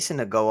for Jason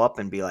to go up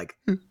and be like,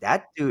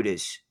 that dude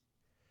is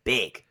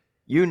big.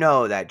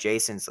 That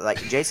Jason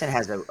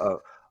has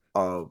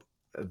a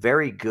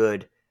very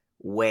good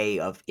way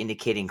of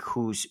indicating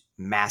who's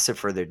massive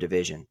for their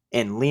division.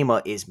 And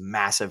Lima is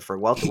massive for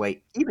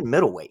welterweight, even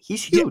middleweight.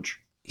 He's huge.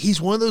 Yeah.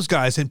 He's one of those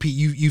guys, and Pete,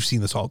 you've seen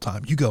this all the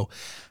time. You go,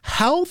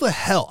 how the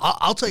hell?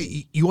 I'll tell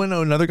you, you want to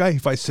know another guy who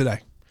fights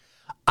today?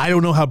 I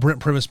don't know how Brent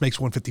Primus makes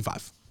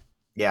 155.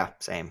 Yeah,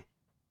 same.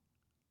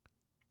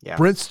 Yeah.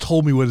 Brent's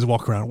told me what his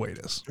walk-around weight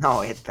is.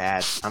 No, it's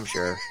bad. I'm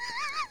sure.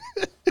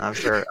 I'm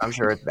sure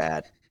it's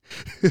bad.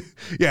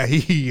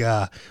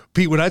 Yeah,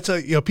 Pete, when I tell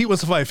you, Pete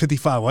wants to fight at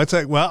 55.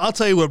 I'll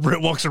tell you what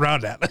Brent walks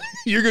around at.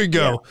 You're going to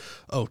go,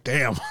 oh,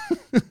 damn.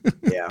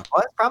 Yeah.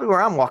 Well, that's probably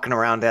where I'm walking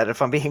around at, if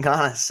I'm being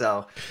honest.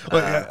 So,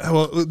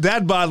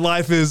 dad bod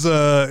life is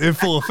in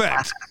full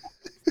effect.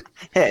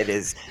 Yeah, it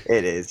is.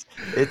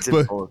 It's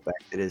in full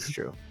effect. It is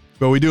true.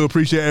 But we do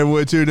appreciate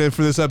everyone tuning in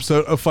for this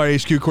episode of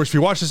Fight HQ. Of course, if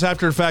you watch this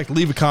after the fact,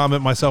 leave a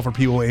comment. Myself or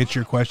Pete will answer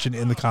your question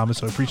in the comments.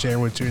 So I appreciate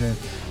everyone tuning in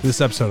to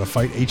this episode of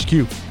Fight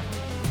HQ.